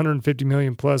come in, 150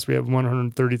 million plus. We have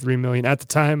 133 million at the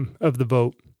time of the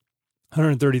vote,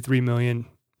 133 million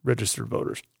registered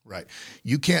voters. Right.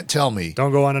 You can't tell me.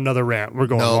 Don't go on another rant. We're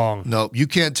going long. No, you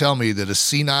can't tell me that a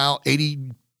senile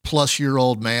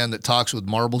 80-plus-year-old man that talks with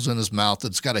marbles in his mouth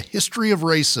that's got a history of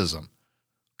racism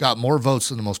got more votes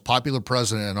than the most popular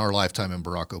president in our lifetime in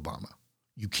Barack Obama.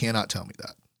 You cannot tell me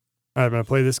that. I'm going to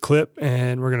play this clip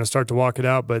and we're going to start to walk it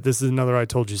out, but this is another I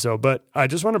told you so. But I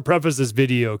just want to preface this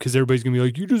video because everybody's going to be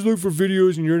like, you just look for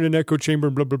videos and you're in an echo chamber,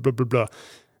 blah, blah, blah, blah, blah.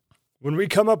 When we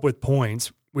come up with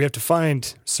points, we have to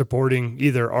find supporting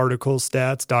either articles,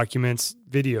 stats, documents,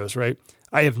 videos, right?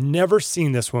 I have never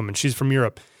seen this woman. She's from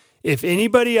Europe. If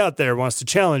anybody out there wants to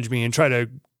challenge me and try to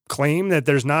claim that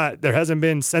there hasn't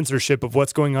been censorship of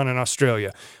what's going on in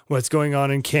Australia, what's going on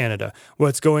in Canada,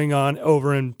 what's going on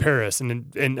over in Paris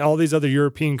and all these other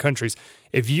European countries.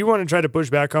 If you want to try to push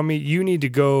back on me, you need to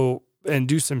go and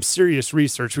do some serious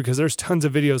research because there's tons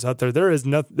of videos out there. There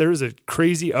is a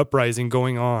crazy uprising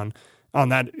going on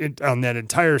that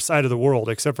entire side of the world,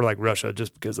 except for like Russia,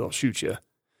 just because they'll shoot you,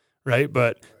 right?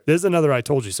 But there's another I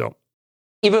told you so.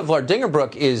 Eva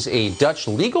Vlaardingerbroek is a Dutch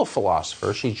legal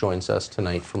philosopher. She joins us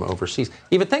tonight from overseas.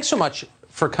 Eva, thanks so much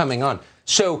for coming on.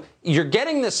 So you're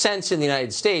getting the sense in the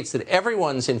United States that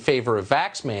everyone's in favor of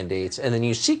vax mandates, and then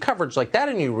you see coverage like that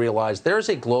and you realize there's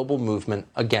a global movement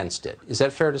against it. Is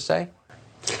that fair to say?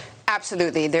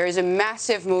 Absolutely. There is a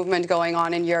massive movement going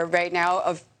on in Europe right now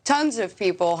of tons of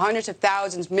people, hundreds of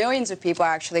thousands, millions of people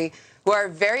actually, who are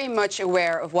very much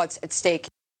aware of what's at stake.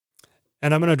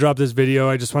 And I'm going to drop this video.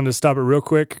 I just wanted to stop it real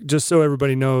quick, just so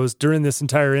everybody knows. During this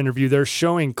entire interview, they're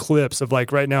showing clips of,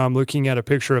 like, right now I'm looking at a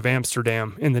picture of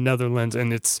Amsterdam in the Netherlands,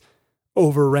 and it's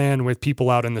overran with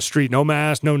people out in the street. No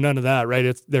mask, no none of that,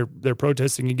 right? They're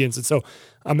protesting against it. So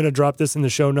I'm going to drop this in the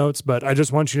show notes, but I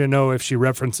just want you to know if she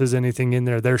references anything in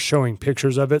there, they're showing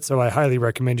pictures of it. So I highly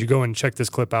recommend you go and check this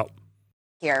clip out.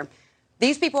 Here,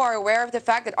 these people are aware of the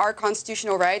fact that our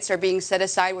constitutional rights are being set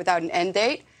aside without an end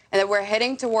date, and that we're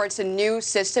heading towards a new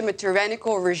system, a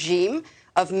tyrannical regime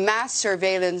of mass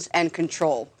surveillance and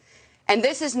control. And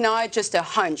this is not just a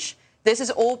hunch. This is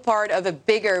all part of a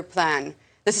bigger plan.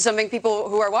 This is something people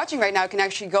who are watching right now can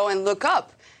actually go and look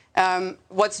up.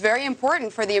 What's very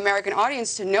important for the American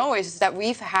audience to know is that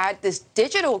we've had this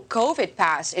digital COVID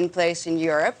pass in place in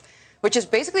Europe, which is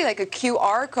basically like a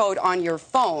QR code on your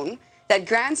phone that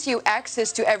grants you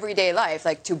access to everyday life,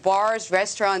 like to bars,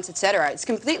 restaurants, etc. It's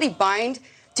completely bind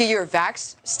to your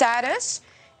vax status.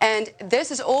 And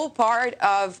this is all part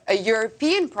of a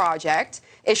European project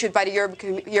issued by the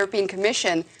European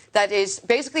Commission that is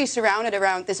basically surrounded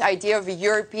around this idea of a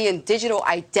European digital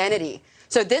identity.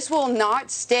 So this will not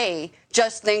stay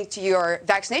just linked to your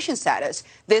vaccination status.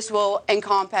 This will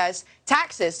encompass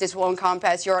taxes. This will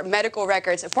encompass your medical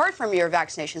records apart from your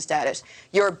vaccination status,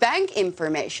 your bank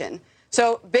information.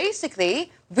 So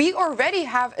basically, we already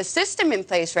have a system in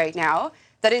place right now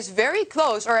that is very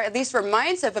close, or at least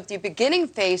reminds us of the beginning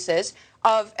phases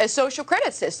of a social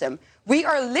credit system. We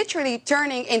are literally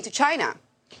turning into China.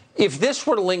 If this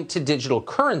were linked to digital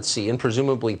currency and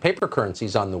presumably paper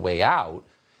currencies on the way out,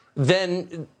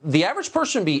 then the average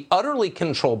person would be utterly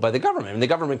controlled by the government. I mean, the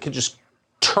government could just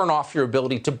turn off your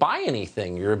ability to buy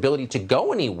anything, your ability to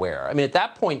go anywhere. I mean, at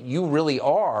that point, you really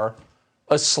are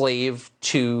a slave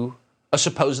to a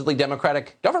supposedly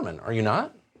democratic government, are you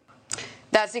not?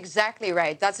 That's exactly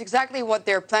right. That's exactly what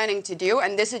they're planning to do.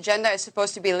 And this agenda is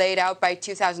supposed to be laid out by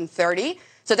 2030.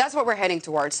 So that's what we're heading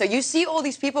towards. So you see all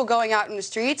these people going out in the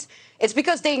streets. It's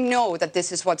because they know that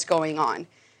this is what's going on.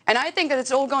 And I think that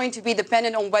it's all going to be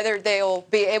dependent on whether they'll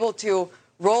be able to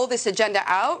roll this agenda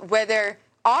out, whether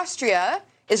Austria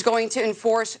is going to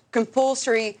enforce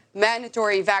compulsory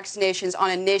mandatory vaccinations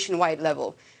on a nationwide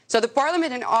level. So the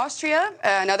parliament in Austria,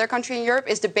 another country in Europe,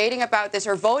 is debating about this,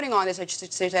 or voting on this, I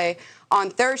should say, on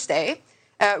Thursday,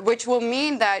 which will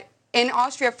mean that in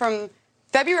Austria from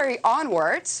February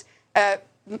onwards,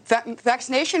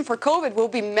 vaccination for COVID will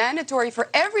be mandatory for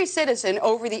every citizen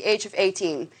over the age of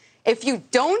 18. If you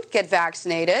don't get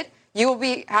vaccinated, you will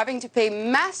be having to pay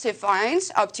massive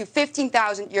fines, up to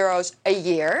 15,000 euros a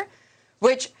year,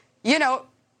 which, you know,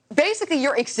 basically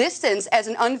your existence as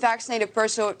an unvaccinated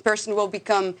person will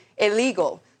become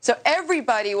illegal. So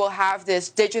everybody will have this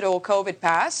digital COVID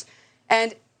pass.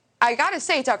 And I got to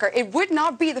say, Tucker, it would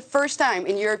not be the first time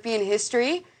in European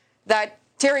history that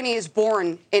tyranny is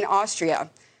born in Austria.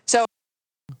 So,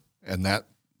 and that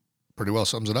pretty well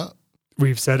sums it up.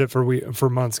 We've said it for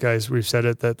months, guys. We've said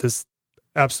it that this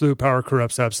absolute power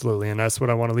corrupts absolutely. And that's what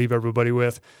I want to leave everybody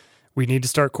with. We need to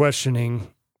start questioning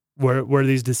where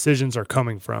these decisions are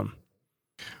coming from.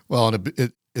 Well,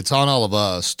 and it's on all of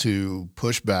us to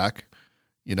push back.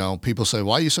 You know, people say,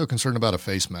 why are you so concerned about a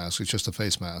face mask? It's just a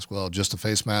face mask. Well, just a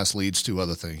face mask leads to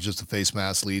other things. Just a face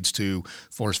mask leads to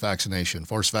forced vaccination.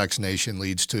 Forced vaccination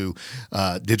leads to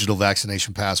digital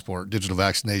vaccination passport. Digital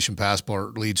vaccination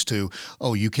passport leads to,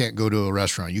 oh, you can't go to a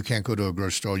restaurant. You can't go to a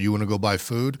grocery store. You want to go buy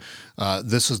food?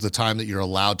 This is the time that you're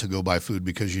allowed to go buy food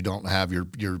because you don't have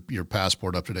your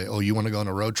passport up to date. Oh, you want to go on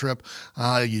a road trip?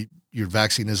 Your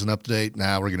vaccine isn't up to date.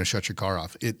 Now we're going to shut your car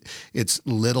off. It's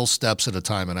little steps at a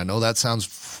time. And I know that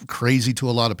sounds crazy to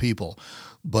a lot of people,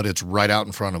 but it's right out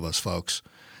in front of us, folks.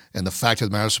 And the fact of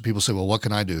the matter is, people say, well, what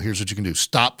can I do? Here's what you can do.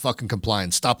 Stop fucking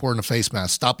complying. Stop wearing a face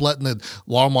mask. Stop letting the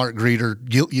Walmart greeter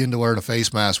guilt you into wearing a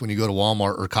face mask when you go to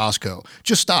Walmart or Costco.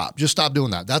 Just stop. Just stop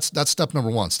doing that. That's step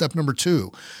number one. Step number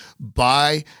two,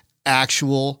 buy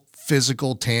actual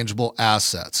physical, tangible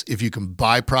assets. If you can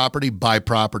buy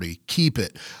property, keep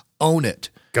it. Own it.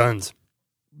 Guns,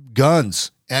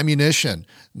 ammunition.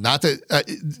 Not that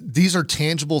these are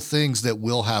tangible things that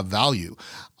will have value.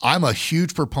 I'm a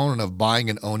huge proponent of buying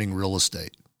and owning real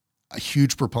estate. A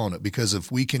huge proponent, because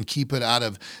if we can keep it out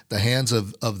of the hands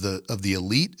of the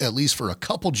elite, at least for a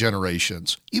couple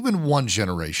generations, even one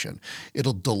generation,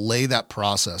 it'll delay that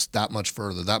process that much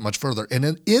further.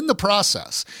 And in the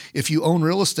process, if you own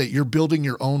real estate, you're building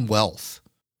your own wealth.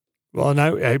 Well, and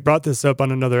I brought this up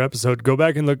on another episode. Go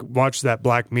back and watch that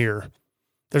Black Mirror.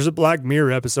 There's a Black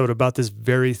Mirror episode about this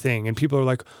very thing. And people are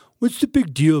like, what's the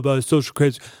big deal about social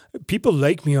credits? People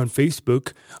like me on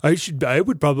Facebook. I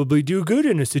would probably do good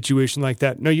in a situation like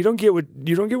that. No, you don't get what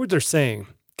they're saying.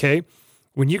 Okay.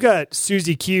 When you got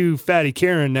Susie Q, Fatty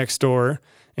Karen next door,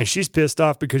 and she's pissed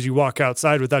off because you walk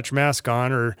outside without your mask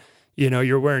on, or, you know,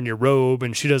 you're wearing your robe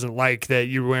and she doesn't like that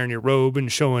you're wearing your robe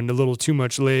and showing a little too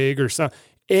much leg or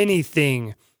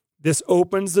anything. This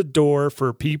opens the door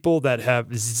for people that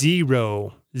have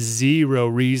zero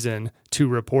reason to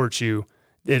report you.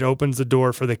 It opens the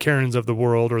door for the Karens of the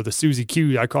world, or the Susie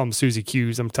Q. I call them Susie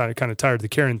Qs. I'm kind of tired of the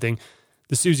Karen thing.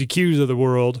 The Susie Qs of the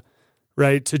world,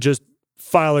 right, to just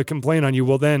file a complaint on you.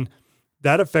 Well, then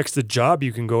that affects the job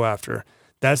you can go after.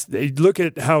 Look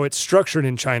at how it's structured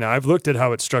in China. I've looked at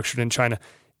how it's structured in China.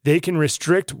 They can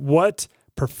restrict what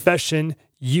profession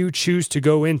you choose to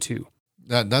go into.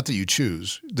 Not that you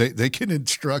choose. They can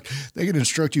instruct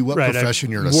you what right,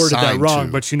 profession you're assigned to. Worded that wrong,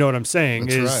 but you know what I'm saying.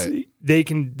 That's right. They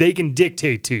can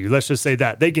dictate to you. Let's just say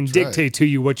that. They can dictate to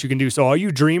you what you can do. So all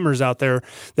you dreamers out there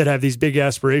that have these big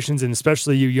aspirations, and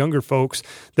especially you younger folks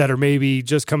that are maybe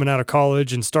just coming out of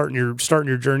college and starting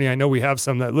your journey. I know we have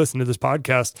some that listen to this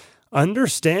podcast.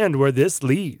 Understand where this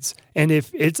leads. And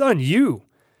if it's on you,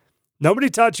 nobody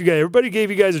taught you guys. Everybody gave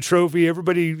you guys a trophy.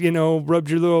 Everybody, you know, rubbed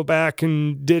your little back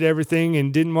and did everything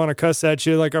and didn't want to cuss at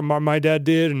you like my dad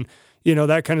did, and, you know,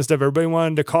 that kind of stuff. Everybody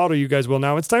wanted to coddle you guys. Well,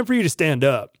 now it's time for you to stand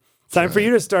up. It's time for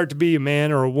you to start to be a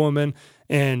man or a woman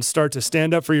and start to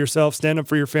stand up for yourself, stand up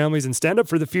for your families, and stand up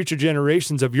for the future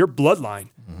generations of your bloodline.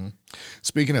 Mm-hmm.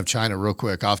 Speaking of China, real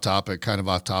quick, off topic.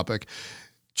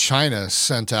 China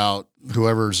sent out,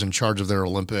 whoever's in charge of their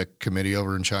Olympic committee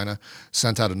over in China,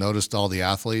 sent out a notice to all the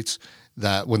athletes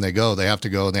that when they go, they have to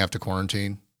go and they have to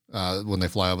quarantine when they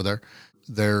fly over there.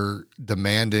 They're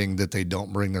demanding that they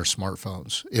don't bring their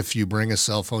smartphones. If you bring a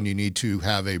cell phone, you need to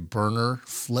have a burner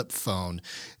flip phone.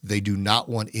 They do not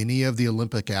want any of the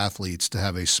Olympic athletes to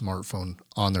have a smartphone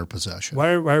on their possession.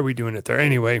 Why are we doing it there?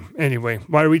 Anyway,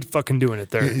 why are we fucking doing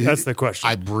it there? That's the question.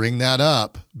 I bring that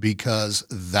up because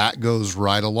that goes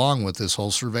right along with this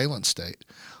whole surveillance state.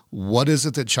 What is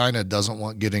it that China doesn't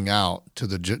want getting out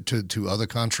to other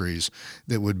countries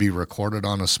that would be recorded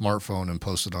on a smartphone and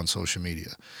posted on social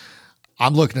media?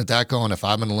 I'm looking at that going, if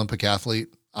I'm an Olympic athlete,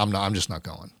 I'm just not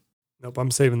going. Nope, I'm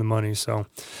saving the money. So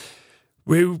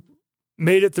we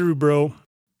made it through, bro.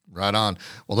 Right on.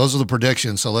 Well, those are the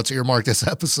predictions. So let's earmark this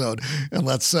episode, and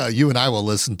let's you and I will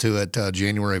listen to it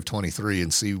January of 23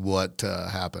 and see what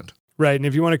happened. Right. And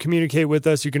if you want to communicate with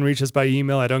us, you can reach us by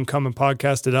email at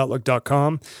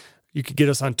uncommonpodcast@outlook.com. You could get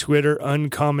us on Twitter,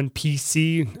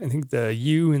 uncommonpc. I think the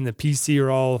U and the PC are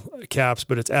all caps,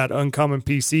 but it's at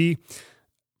uncommonpc.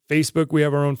 Facebook, we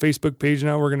have our own Facebook page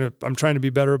now. I'm trying to be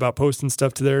better about posting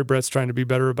stuff to there. Brett's trying to be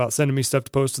better about sending me stuff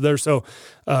to post to there. So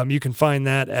you can find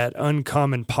that at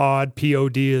Uncommon Pod.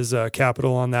 POD is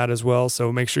capital on that as well.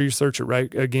 So make sure you search it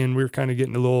right. Again, we're kind of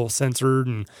getting a little censored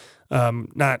and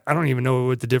I don't even know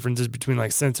what the difference is between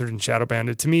like censored and shadow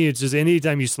banned. To me, it's just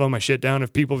anytime you slow my shit down,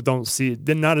 if people don't see it,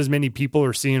 then not as many people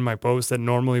are seeing my posts that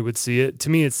normally would see it. To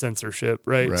me, it's censorship,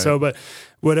 right? So, but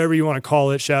whatever you want to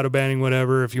call it, shadow banning,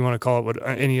 whatever, if you want to call it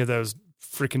any of those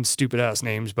freaking stupid ass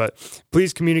names, but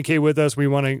please communicate with us. We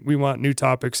want new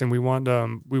topics, and we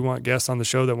want guests on the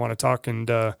show that want to talk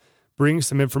and bring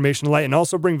some information to light and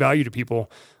also bring value to people.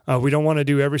 We don't want to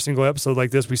do every single episode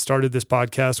like this. We started this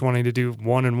podcast wanting to do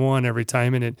one every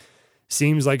time, and it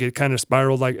seems like it kind of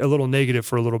spiraled like a little negative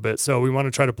for a little bit. So we want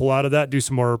to try to pull out of that, do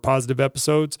some more positive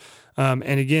episode. And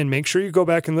again, make sure you go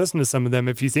back and listen to some of them.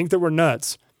 If you think that we're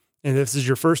nuts and this is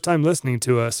your first time listening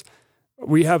to us,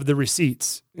 we have the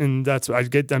receipts. And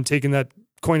I'm taking that,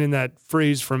 coining that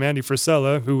phrase from Andy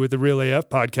Frisella, who with the Real AF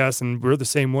podcast, and we're the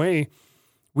same way.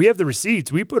 We have the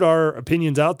receipts. We put our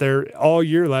opinions out there all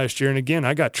year last year. And again,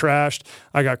 I got trashed.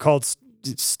 I got called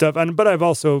stuff. But I've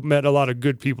also met a lot of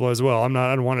good people as well. I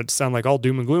don't want it to sound like all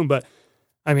doom and gloom, but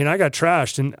I mean, I got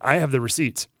trashed and I have the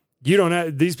receipts. You don't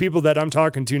have, these people that I'm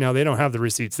talking to now, they don't have the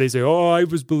receipts. They say, oh, I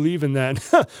was believing that.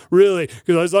 Really?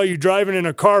 Because I saw you driving in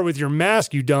a car with your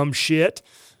mask, you dumb shit.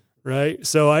 Right?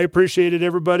 So I appreciate it,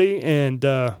 everybody. And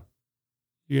you're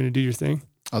going to do your thing?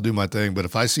 I'll do my thing. But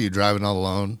if I see you driving all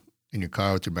alone in your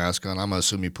car with your mask on, I'm going to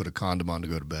assume you put a condom on to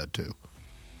go to bed too.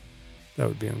 That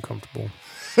would be uncomfortable.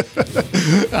 All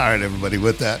right, everybody.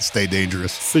 With that, stay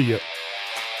dangerous. See ya.